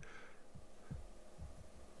regular.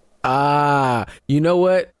 Ah, you know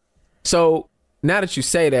what? So now that you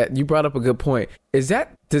say that, you brought up a good point. Is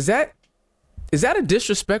that a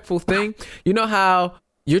disrespectful thing? You know how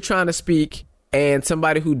you're trying to speak and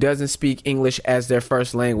somebody who doesn't speak English as their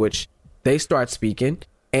first language, they start speaking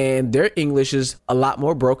and their English is a lot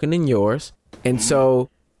more broken than yours. And so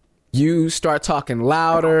you start talking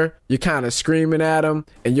louder, you're kind of screaming at them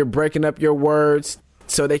and you're breaking up your words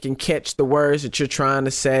so they can catch the words that you're trying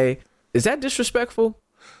to say. Is that disrespectful?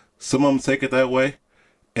 Some of them take it that way,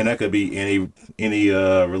 and that could be any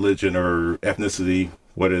religion or ethnicity,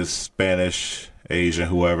 whether it's Spanish, Asian,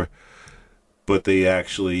 whoever. But they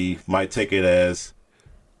actually might take it as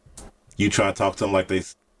you try to talk to them like they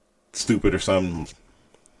stupid or something.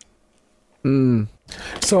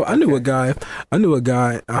 So I knew a guy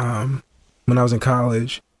when I was in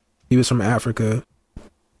college. He was from Africa.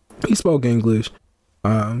 He spoke English,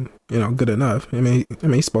 good enough. I mean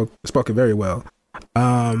he spoke it very well.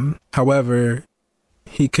 However,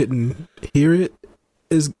 he couldn't hear it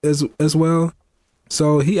as well.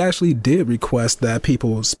 So he actually did request that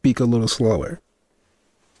people speak a little slower.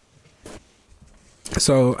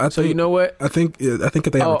 So I think, you know what? I think if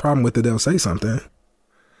they have a problem with it, they'll say something.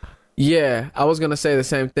 Yeah, I was going to say the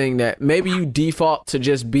same thing, that maybe you default to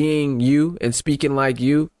just being you and speaking like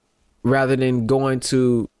you rather than going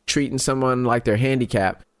to treating someone like they're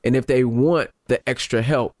handicapped. And if they want the extra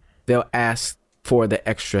help, they'll ask for the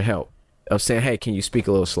extra help of saying, hey, can you speak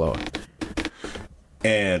a little slower?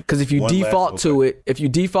 And Because if you default to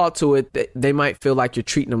it, they might feel like you're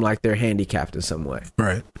treating them like they're handicapped in some way.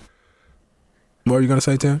 Right. What are you going to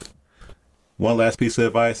say, Tim? one last piece of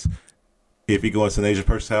advice: if you go into an Asian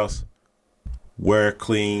person's house, wear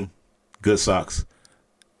clean, good socks,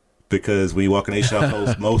 because when you walk in Asian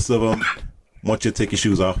households, most of them want you to take your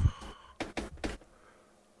shoes off.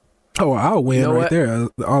 Oh, I'll win know right what? there.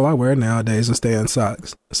 All I wear nowadays is stay in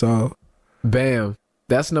socks. So, Bam.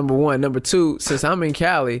 That's number one. Number two, since I'm in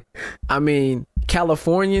Cali, I mean,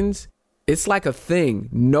 Californians, it's like a thing.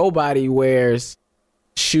 Nobody wears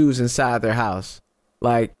shoes inside their house.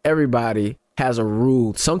 Like, everybody has a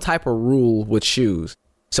rule, some type of rule with shoes.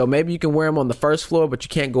 So maybe you can wear them on the first floor, but you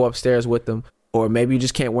can't go upstairs with them. Or maybe you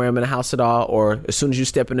just can't wear them in the house at all. Or as soon as you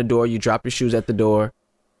step in the door, you drop your shoes at the door.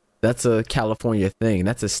 That's a California thing.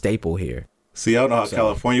 That's a staple here. See, I don't know how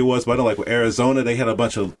California was, but I know like with Arizona, they had a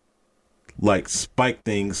bunch of like spike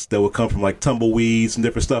things that would come from like tumbleweeds and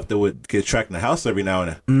different stuff that would get tracked in the house every now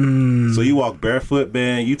and then. So you walk barefoot,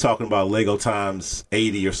 man, you talking about Lego times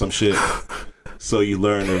 80 or some shit. So you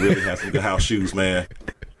learn to really have some good house shoes, man.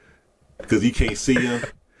 Because you can't see them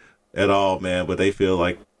at all, man, but they feel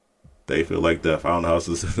like death. I don't know how else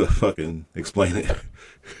to fucking explain it.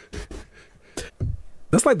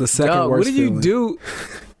 that's like the second Dog, worst what do you feeling. do?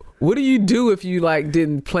 What do you do if you like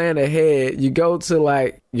didn't plan ahead? You go to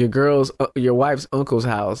like your wife's uncle's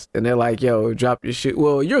house, and they're like, "Yo, drop your shoe."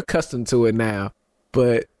 Well, you're accustomed to it now,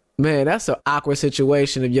 but man, that's an awkward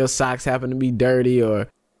situation if your socks happen to be dirty or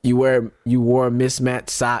you wore mismatched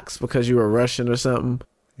socks because you were Russian or something.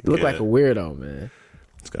 You look like a weirdo, man.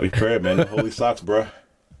 It's gotta be prayer, man. The holy socks, bro.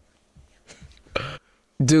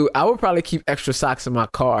 Dude, I would probably keep extra socks in my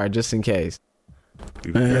car just in case.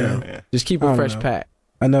 Be prayer, man. Just keep a fresh pack.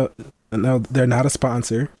 I know they're not a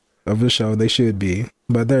sponsor of the show. They should be,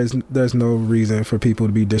 but there's no reason for people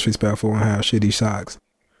to be disrespectful and have shitty socks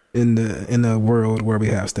in the world where we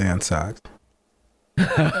have Stan socks.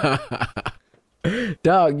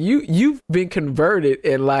 Dog, you've been converted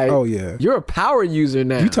and like, oh yeah, you're a power user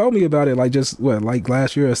now. You told me about it like just like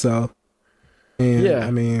last year or so, and yeah,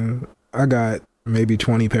 I mean I got maybe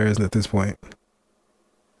 20 pairs at this point.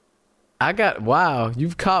 Wow,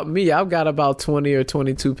 you've caught me. I've got about 20 or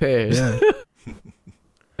 22 pairs. Yeah.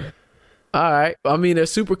 All right. I mean, they're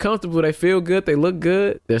super comfortable. They feel good. They look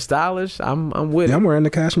good. They're stylish. I'm with it. I'm wearing the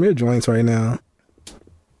cashmere joints right now.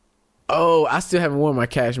 Oh, I still haven't worn my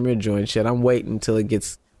cashmere joints yet. I'm waiting till it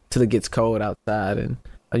gets cold outside, and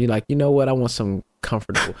you're like, you know what? I want some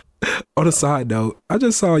comfortable. On a side note, I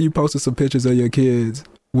just saw you posted some pictures of your kids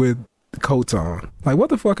with coats on. Like, what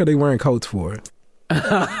the fuck are they wearing coats for?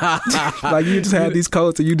 Like, you just had these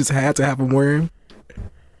coats and you just had to have them wearing?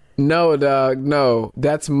 No, dog. No,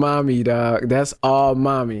 that's mommy, dog. That's all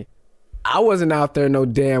mommy. I wasn't out there no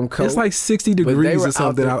damn coat. It's like 60 degrees or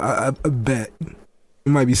something. I bet. It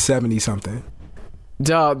might be 70 something.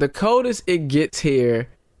 Dog, the coldest it gets here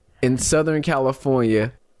in Southern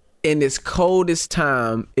California in its coldest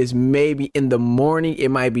time is maybe in the morning, it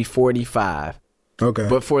might be 45. Okay.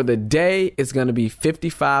 But for the day, it's going to be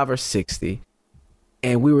 55 or 60.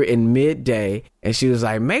 And we were in midday, and she was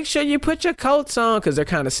like, make sure you put your coats on, because they're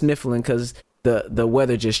kind of sniffling because the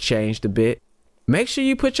weather just changed a bit. Make sure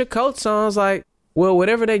you put your coats on. I was like, well,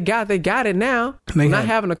 whatever they got it now. Not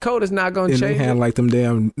having a coat is not going to change. And they had like them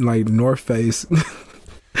damn like North Face.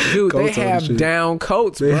 Dude, they have down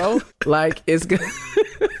coats, bro. Like, it's good.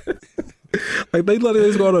 Like, they let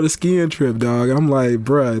us go on a skiing trip, dog. I'm like,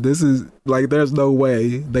 bruh, this is like, there's no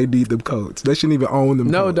way they need them coats. They shouldn't even own them.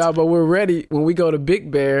 No, coats. dog, but we're ready when we go to Big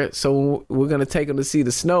Bear. So we're going to take them to see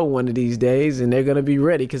the snow one of these days, and they're going to be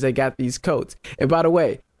ready because they got these coats. And by the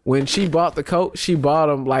way, when she bought the coat, she bought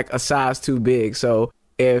them like a size too big. So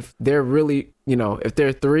if they're really, if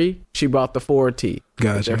they're 3, she bought the 4T.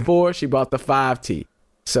 Gotcha. If they're 4, she bought the 5T.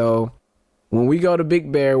 So when we go to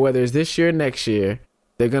Big Bear, whether it's this year or next year,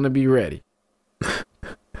 they're going to be ready.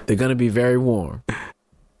 They're going to be very warm.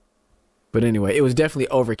 But anyway, it was definitely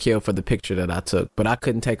overkill for the picture that I took. But I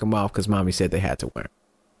couldn't take them off because mommy said they had to wear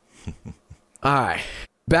them. All right.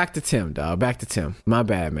 Back to Tim, dog. Back to Tim. My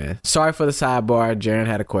bad, man. Sorry for the sidebar. Jaron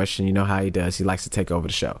had a question. You know how he does. He likes to take over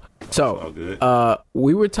the show. So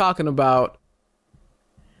we were talking about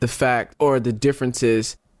the fact or the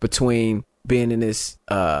differences between being in this,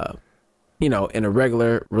 in a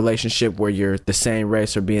regular relationship where you're the same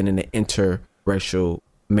race or being in an interracial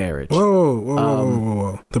marriage.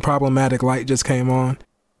 Whoa. The problematic light just came on.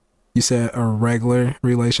 You said a regular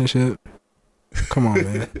relationship. Come on,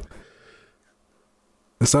 man.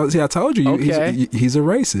 So, see, I told you, okay. he's a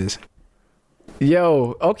racist.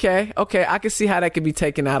 Yo, okay. I can see how that could be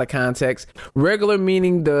taken out of context. Regular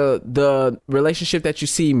meaning the relationship that you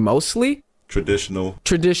see mostly. Traditional.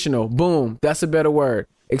 Boom. That's a better word.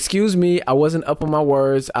 Excuse me, I wasn't up on my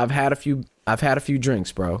words. I've had a few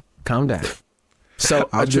drinks, bro. Calm down. So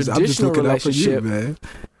a traditional relationship, man.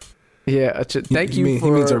 Yeah, thank you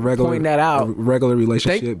for pointing that out. A regular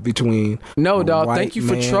relationship between thank you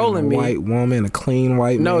for trolling me. A white woman, a clean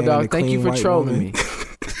white man. No, dog, thank you for trolling me.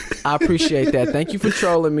 I appreciate that. Thank you for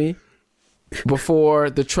trolling me before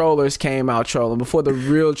the trollers came out trolling, before the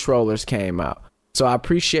real trollers came out. So I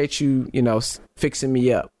appreciate you, fixing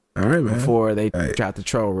me up. All right, man. Before they tried to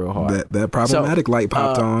troll real hard. That problematic light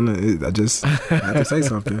popped on. I just had to say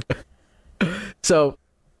something. So,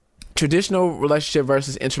 traditional relationship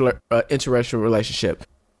versus interracial relationship.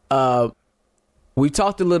 We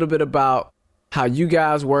talked a little bit about how you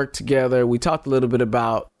guys work together. We talked a little bit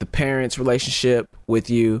about the parents' relationship with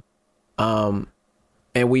you. And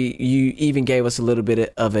you even gave us a little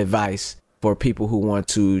bit of advice for people who want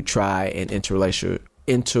to try an interracial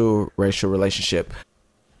relationship.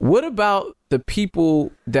 What about the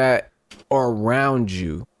people that are around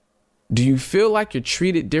you? Do you feel like you're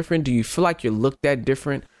treated different? Do you feel like you're looked at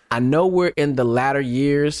different? I know we're in the latter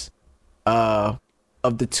years of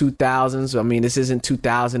the 2000s. I mean, this isn't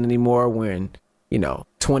 2000 anymore. We're in,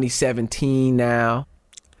 2017 now.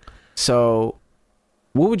 So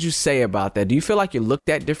what would you say about that? Do you feel like you're looked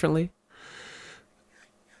at differently?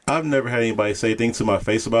 I've never had anybody say anything to my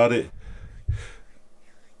face about it.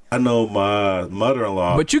 I know my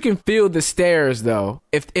mother-in-law. But you can feel the stares though,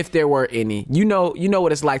 if there were any. You know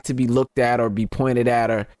what it's like to be looked at or be pointed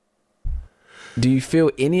at, or do you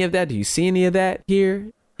feel any of that? Do you see any of that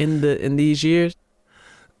here in these years?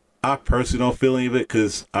 I personally don't feel any of it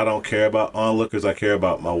because I don't care about onlookers. I care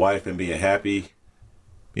about my wife and being happy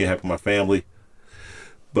with my family.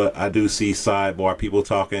 But I do see sidebar people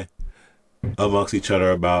talking amongst each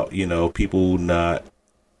other about, people not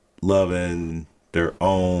loving their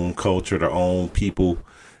own culture, their own people.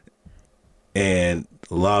 And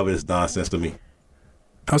a lot of it is nonsense to me.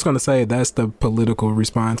 I was going to say that's the political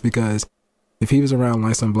response, because if he was around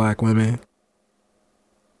like some black women,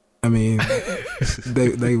 I mean,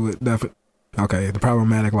 they would definitely. Okay, the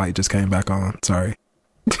problematic light just came back on. Sorry.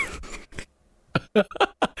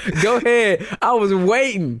 Go ahead. I was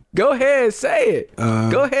waiting. Go ahead, say it.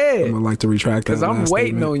 Go ahead. I would like to retract that. Because I'm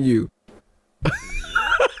waiting statement. on you.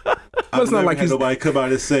 I've never had nobody come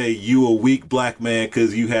out and say you a weak black man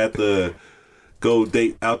because you had to go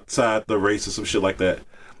date outside the race or some shit like that.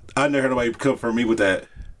 I never heard nobody come for me with that.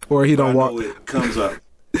 Or he don't walk. It comes up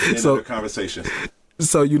in other conversations.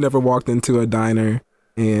 So you never walked into a diner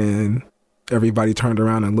and everybody turned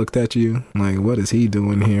around and looked at you like, what is he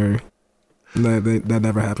doing here? That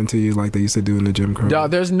never happened to you like they used to do in the Jim Crow.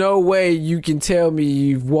 Dog, there's no way you can tell me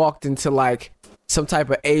you've walked into like some type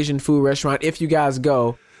of Asian food restaurant, if you guys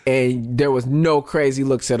go, and there was no crazy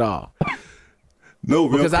looks at all. No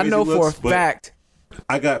real because crazy I know looks, for a fact.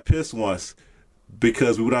 I got pissed once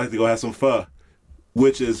because we would like to go have some pho,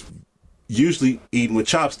 which is usually eaten with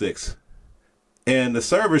chopsticks. And the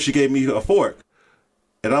server, she gave me a fork.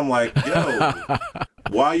 And I'm like, yo,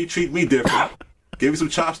 why you treat me different? Give me some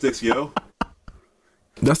chopsticks, yo.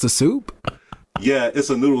 That's the soup? Yeah, it's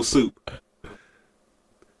a noodle soup.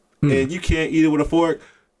 And you can't eat it with a fork,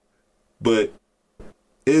 but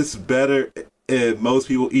it's better if most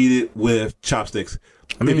people eat it with chopsticks.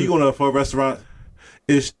 I mean, if you go to a pho restaurant,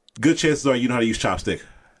 it's good chances are you know how to use chopstick.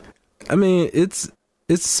 I mean, it's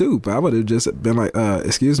soup. I would have just been like,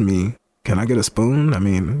 excuse me, can I get a spoon? I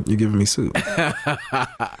mean, you're giving me soup.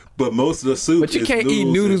 But most of the soup But you can't eat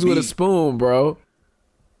noodles with a spoon, bro.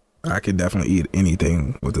 I could definitely eat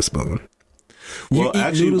anything with a spoon. You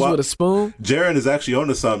eat noodles with a spoon? Jaron is actually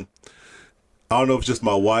onto something. I don't know if it's just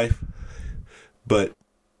my wife, but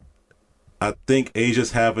I think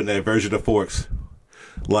Asians have an aversion to forks.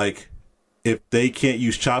 Like, if they can't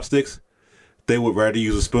use chopsticks, they would rather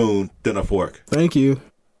use a spoon than a fork. Thank you.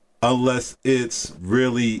 Unless it's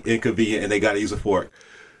really inconvenient and they got to use a fork.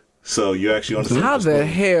 So you actually understand. How the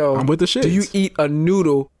hell I'm with the shits. do you eat a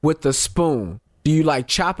noodle with a spoon? Do you like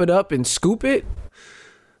chop it up and scoop it?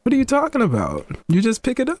 What are you talking about? You just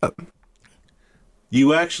pick it up.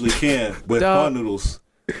 You actually can with pho noodles.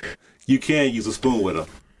 You can use a spoon with them,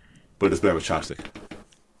 but it's better with chopstick.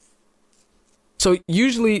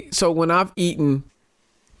 So when I've eaten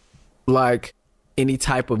like any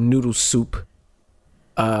type of noodle soup,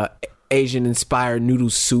 Asian inspired noodle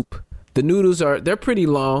soup, the noodles they're pretty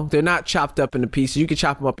long. They're not chopped up into pieces. You can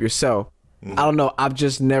chop them up yourself. I don't know. I've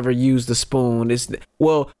just never used a spoon.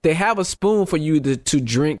 They have a spoon for you to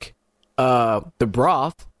drink the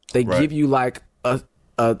broth. They give you like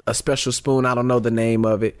a special spoon. I don't know the name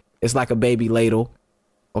of it. It's like a baby ladle.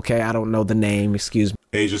 Okay, I don't know the name. Excuse me.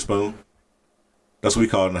 Asian spoon. That's what we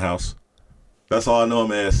call it in the house. That's all I know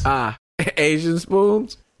them as. Asian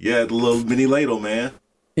spoons? Yeah, the little mini ladle, man.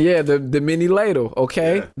 Yeah, the mini ladle,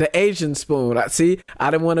 okay? Yeah. The Asian spoon. I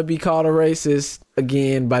didn't want to be called a racist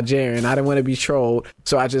again by Jaron. I didn't want to be trolled,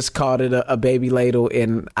 so I just called it a baby ladle,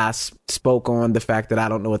 and I spoke on the fact that I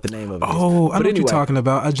don't know what the name of it is. Oh, I know what you're talking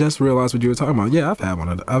about. I just realized what you were talking about. Yeah, I've had one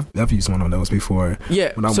of those. I've used one of those before.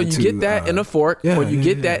 Yeah, so you get that in a fork, or you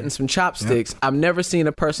get that in some chopsticks. I've never seen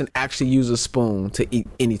a person actually use a spoon to eat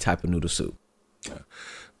any type of noodle soup.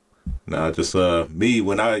 Nah, just me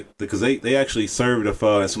because they actually serve the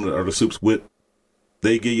pho and some of the other soups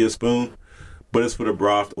they give you a spoon, but it's for the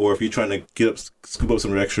broth, or if you're trying to scoop up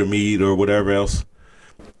some extra meat or whatever else,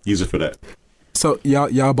 use it for that. So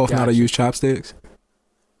y'all both know how to use chopsticks?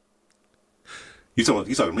 You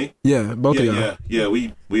talking to me? Yeah, both of y'all. Yeah.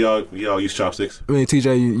 We all use chopsticks. I mean,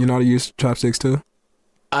 TJ, you know how to use chopsticks too?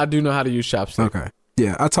 I do know how to use chopsticks. Okay.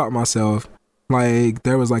 Yeah, I taught myself. Like,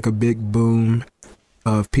 there was like a big boom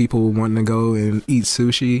of people wanting to go and eat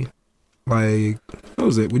sushi. Like, what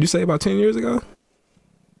was it? Would you say about 10 years ago?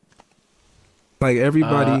 Like,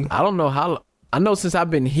 everybody. I don't know how. I know since I've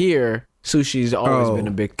been here, sushi's always been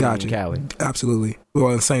a big thing in Cali. Absolutely. Well,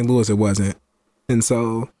 in St. Louis, it wasn't. And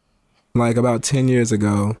so, like, about 10 years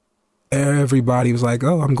ago, everybody was like,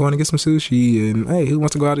 oh, I'm going to get some sushi. And, hey, who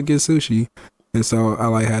wants to go out and get sushi? And so I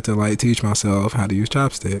like had to like teach myself how to use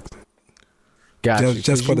chopsticks. Gotcha.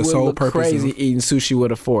 Just for the sole purpose crazy of eating sushi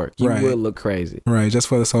with a fork. You Right. would look crazy. Right, just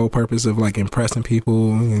for the sole purpose of like impressing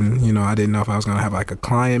people. And you know, I didn't know if I was gonna have like a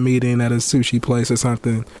client meeting at a sushi place or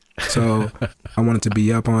something. So I wanted to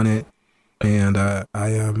be up on it. And I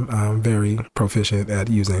am very proficient at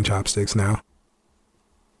using chopsticks now.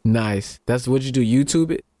 Nice. That's what you do. YouTube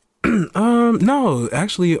it. No,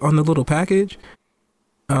 actually on the little package,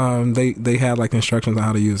 they had like instructions on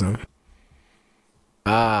how to use them.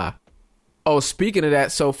 Ah. Oh, speaking of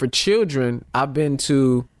that, so for children, I've been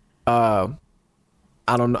to I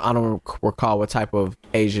don't recall what type of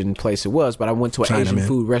Asian place it was, but I went to an Asian Chinaman.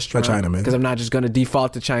 food restaurant A Chinaman. because I'm not just going to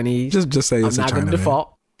default to Chinese. Just say it's I'm a not going to Chinaman.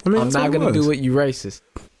 default. I mean, I'm that's not what it going to do was. it. You racist.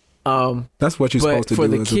 That's what you're But supposed to for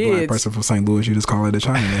do the as a black kids- person from St. Louis. You just call it a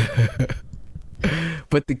Chinaman.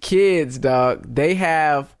 But the kids, dog, they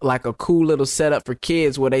have like a cool little setup for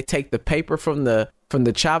kids where they take the paper from the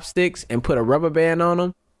chopsticks and put a rubber band on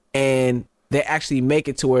them, and they actually make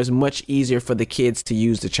it to where it's much easier for the kids to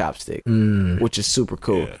use the chopstick, which is super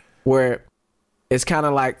cool. Yeah. Where it's kind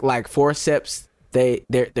of like forceps.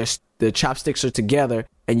 The chopsticks are together,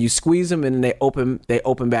 and you squeeze them, and then they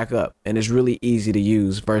open back up, and it's really easy to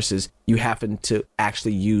use. Versus you having to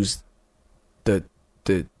actually use the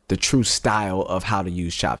true style of how to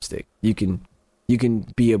use chopstick. You can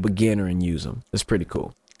be a beginner and use them. It's pretty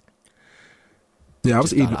cool. Yeah,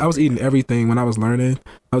 I was eating everything when I was learning.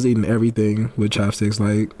 I was eating everything with chopsticks.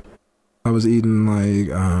 Like I was eating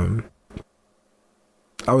like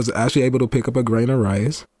I was actually able to pick up a grain of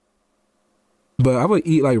rice. But I would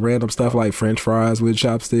eat like random stuff like French fries with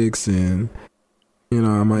chopsticks, and you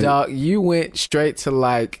know, I might. Dog, you went straight to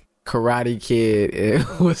like Karate Kid.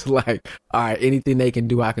 It was like, all right, anything they can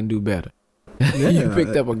do, I can do better. Yeah. You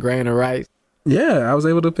picked up a grain of rice. Yeah, I was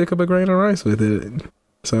able to pick up a grain of rice with it.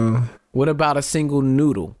 So, What about a single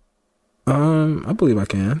noodle? I believe I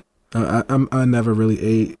can. I never really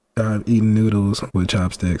ate eating noodles with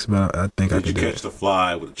chopsticks, but I think I Did you could do catch it. the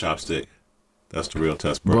fly with a chopstick? That's the real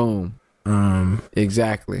test, bro. Boom.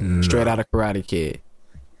 Exactly. no. Straight out of Karate Kid.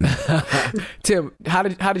 Tim, how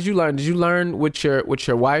did you learn? Did you learn with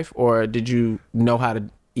your wife, or did you know how to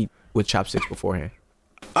eat with chopsticks beforehand?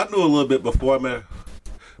 I knew a little bit before I met her,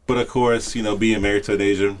 but of course, you know, being married to an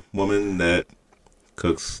Asian woman that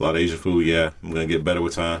cooks a lot of Asian food, yeah, I'm gonna get better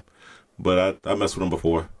with time. But I messed with them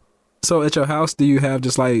before. So at your house, do you have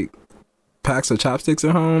just like packs of chopsticks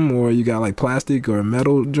at home, or you got like plastic or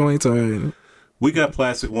metal joints, or? We got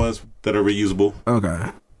plastic ones that are reusable.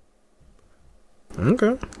 Okay.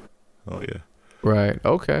 Oh yeah. Right.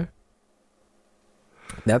 Okay.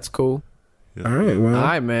 That's cool. All right. Well, All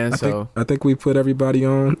right, man. I think we put everybody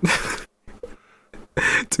on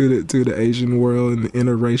to the Asian world and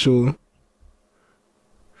interracial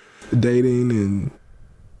dating. And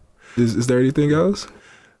is there anything else?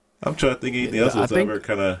 I'm trying to think anything else I was think- ever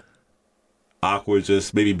kind of awkward.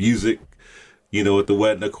 Just maybe music. You know, at the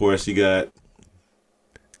wedding, of course, you got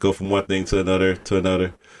go from one thing to another.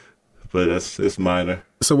 But it's minor.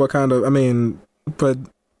 So what kind of? I mean, but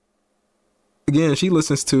again, she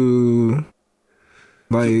listens to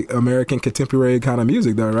like American contemporary kind of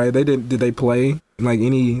music, though, right? Did they play like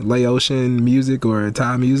any Laotian music or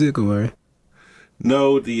Thai music or?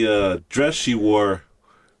 No, the dress she wore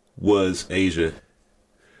was Asian.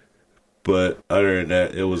 But other than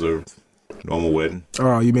that, it was a normal wedding.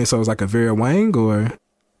 Oh, you mean so it was like a Vera Wang or?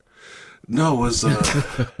 No, it was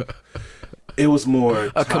it was more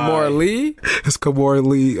a Kimora Lee. It's Kimora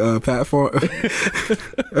Lee platform.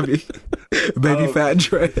 I mean, baby fat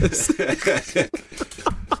dress.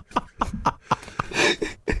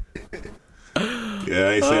 Yeah,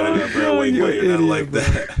 I ain't saying I got Vera Wang you're way or an nothing idiot, like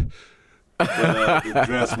that. But the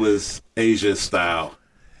dress was Asian style,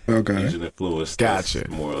 Okay. Asian influence. Gotcha. That's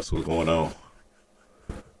more else was going on.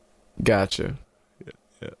 Gotcha.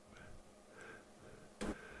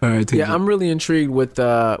 All right. TJ. Yeah, I'm really intrigued with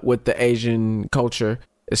the Asian culture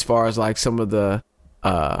as far as like some of the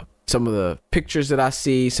pictures that I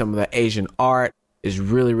see. Some of the Asian art is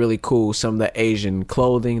really, really cool. Some of the Asian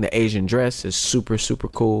clothing, the Asian dress is super, super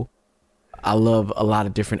cool. I love a lot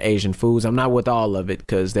of different Asian foods. I'm not with all of it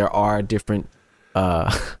because there are different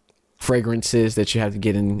fragrances that you have to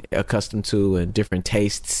get accustomed to and different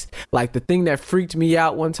tastes. Like the thing that freaked me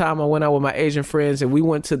out one time, I went out with my Asian friends and we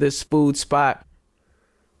went to this food spot.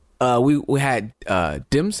 We had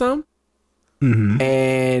dim sum,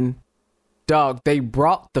 and dog, they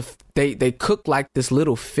brought they cooked like this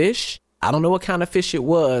little fish. I don't know what kind of fish it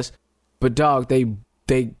was, but dog, they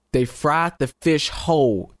fried the fish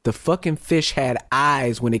whole. The fucking fish had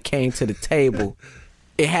eyes when it came to the table.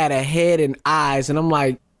 It had a head and eyes, and I'm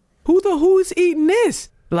like, who's eating this?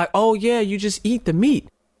 They're like, oh yeah, you just eat the meat.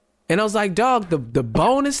 And I was like, dog, the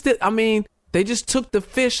bone is still. I mean, they just took the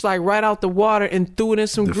fish like right out the water and threw it in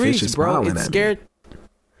some grease, bro. It scared.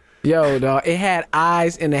 Yo, dog, it had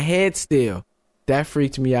eyes and a head still. That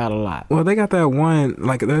freaked me out a lot. Well, they got that one,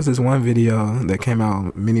 like, there's this one video that came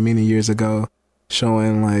out many years ago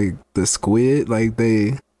showing like the squid, like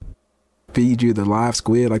they feed you the live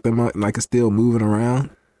squid, like it's still moving around.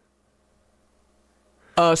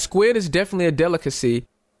 Squid is definitely a delicacy.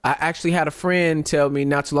 I actually had a friend tell me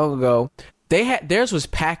not too long ago theirs was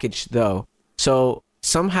packaged though, so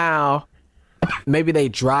somehow maybe they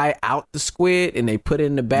dry out the squid and they put it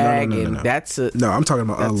in the bag. No. That's a no. I'm talking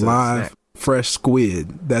about a live fresh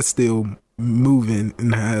squid that's still moving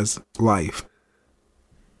and has life.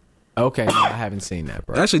 Okay, no, I haven't seen that,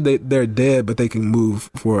 bro. Actually, they're dead, but they can move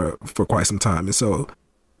for quite some time, and so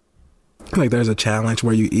like there's a challenge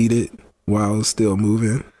where you eat it while it's still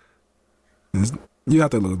moving. You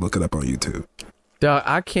have to look it up on YouTube. Dog,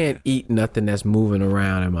 I can't eat nothing that's moving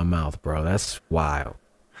around in my mouth, bro. That's wild.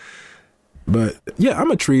 But yeah,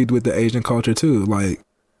 I'm intrigued with the Asian culture too. Like,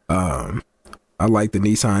 I like the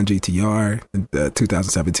Nissan GTR. The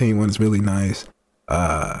 2017 one is really nice.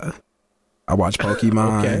 I watch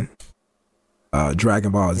Pokemon. Okay.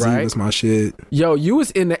 Dragon Ball Z was my shit. Yo, you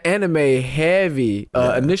was in the anime heavy.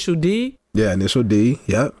 Initial D? Yeah, Initial D.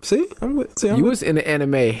 Yep. See? You was in the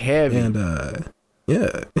anime heavy. And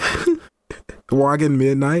yeah. Wagon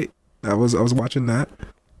Midnight. I was watching that.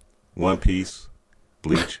 One Piece.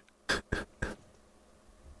 Bleach.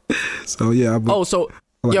 So yeah. So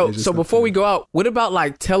before we go out, what about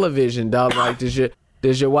like television, dog? Like does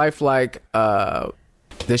your wife like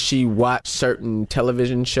does she watch certain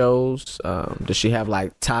television shows? Does she have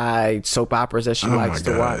like Thai soap operas that she likes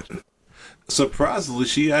to watch? Surprisingly,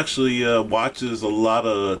 she actually watches a lot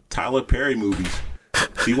of Tyler Perry movies.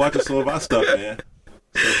 She watches some of our stuff, man.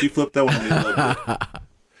 So she flipped that one a little bit.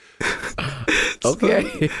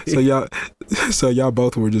 Okay. So y'all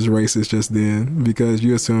both were just racist just then because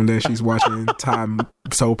you assumed that she's watching Thai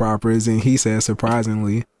soap operas, and he said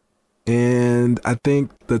surprisingly. And I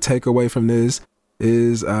think the takeaway from this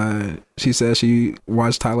is she says she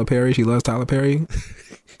watched Tyler Perry. She loves Tyler Perry.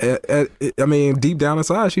 I mean, deep down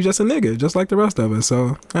inside, she's just a nigga, just like the rest of us.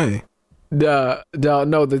 So, hey. No,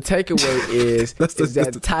 the takeaway is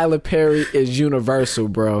that Tyler Perry is universal,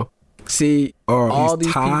 bro. See, all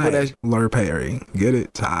these Thai-ler Perry. Get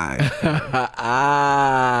it? Thai.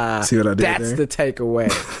 See what I did That's there? the takeaway.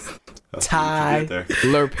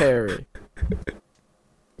 Thai-ler Perry.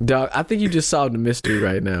 Dog, I think you just solved the mystery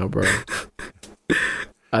right now, bro.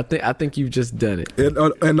 I think you've just done it.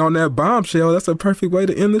 And on that bombshell, that's a perfect way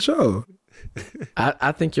to end the show.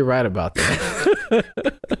 I think you're right about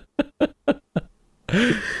that.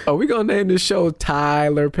 Are we gonna name this show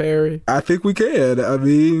Tyler Perry? I think we can. I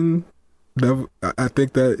mean, I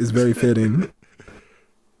think that is very fitting.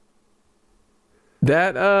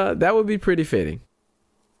 That would be pretty fitting.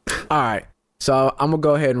 All right, so I'm gonna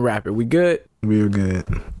go ahead and wrap it. We good? We're good.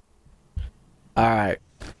 All right.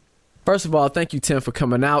 First of all, thank you, Tim, for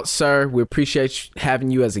coming out, sir. We appreciate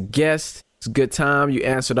having you as a guest. It's a good time. You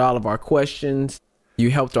answered all of our questions.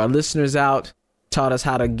 You helped our listeners out. Taught us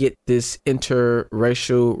how to get this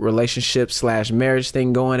interracial relationship / marriage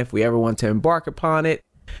thing going if we ever want to embark upon it.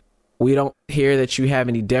 We don't hear that you have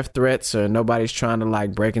any death threats or nobody's trying to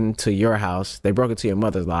like break into your house. They broke into your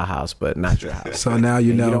mother-in-law house, but not your house. So now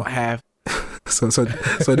you know. You don't have. So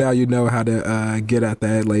now you know how to get at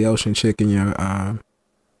that Laotian chick in your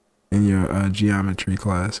geometry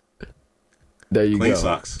class. There you clean go.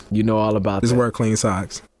 Socks. You know all about this that. word clean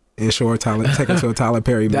socks. Ensure take her to a Tyler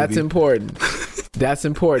Perry movie. That's important. That's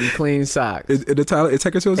important. Clean socks. Take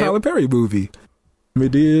her to a Tyler Perry movie.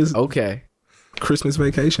 Medea's okay. Christmas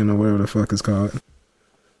Vacation or whatever the fuck it's called.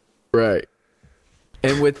 Right.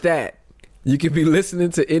 And with that, you can be listening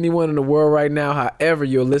to anyone in the world right now, however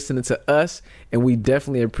you're listening to us, and we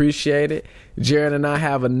definitely appreciate it. Jared and I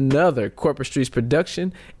have another Corporate Streets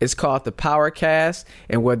production. It's called The Powercast,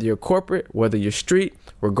 and whether you're corporate, whether you're street,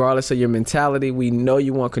 regardless of your mentality, we know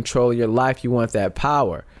you want control of your life, you want that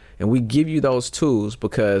power. And we give you those tools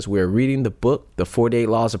because we're reading the book, The 48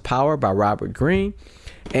 Laws of Power by Robert Greene,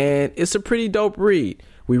 and it's a pretty dope read.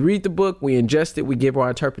 We read the book, we ingest it, we give our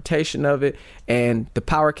interpretation of it, and the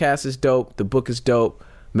Powercast is dope. The book is dope.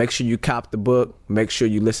 Make sure you cop the book. Make sure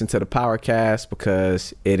you listen to the Powercast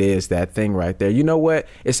because it is that thing right there. You know what?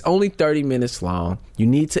 It's only 30 minutes long. You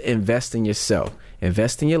need to invest in yourself.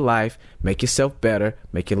 Invest in your life. Make yourself better.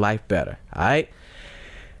 Make your life better. All right?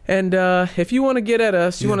 And if you want to get at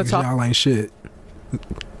us, you want to talk. Y'all ain't shit.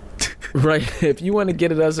 Right. If you want to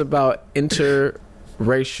get at us about interracial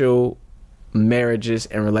interracial marriages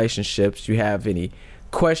and relationships, you have any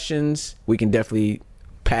questions, we can definitely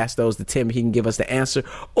pass those to Tim. He can give us the answer.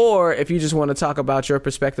 Or if you just want to talk about your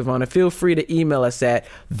perspective on it, feel free to email us at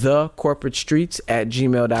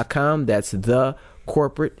thecorporatestreets@gmail.com. That's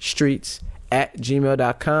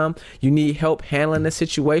thecorporatestreets@gmail.com. You need help handling the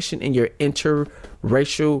situation in your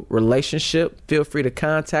interracial relationship, feel free to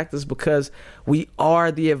contact us because we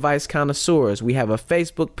are the advice connoisseurs. We have a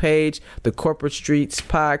Facebook page, the Corporate Streets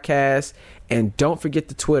Podcast, and don't forget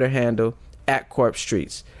the Twitter handle @Corp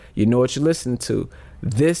Streets. You know what you're listening to.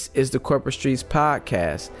 This is the Corporate Streets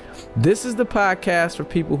Podcast. This is the podcast for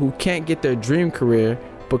people who can't get their dream career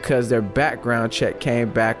because their background check came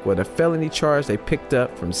back with a felony charge they picked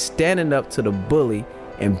up from standing up to the bully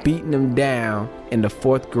and beating them down in the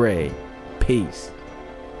 4th grade. Peace.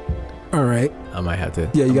 All right. I might have to.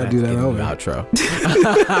 Yeah, you got to do that over. Outro.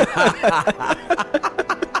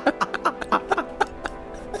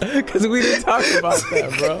 Because we didn't talk about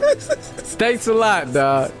that, bro. Thanks a lot,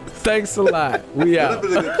 dog. Thanks a lot. We out.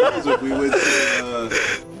 Would have been a good closer if we went to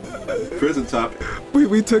prison topic.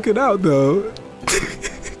 We took it out, though.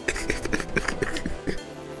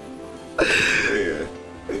 Yeah.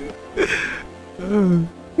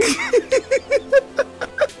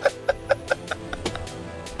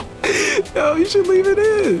 No, you should leave it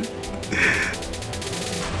in.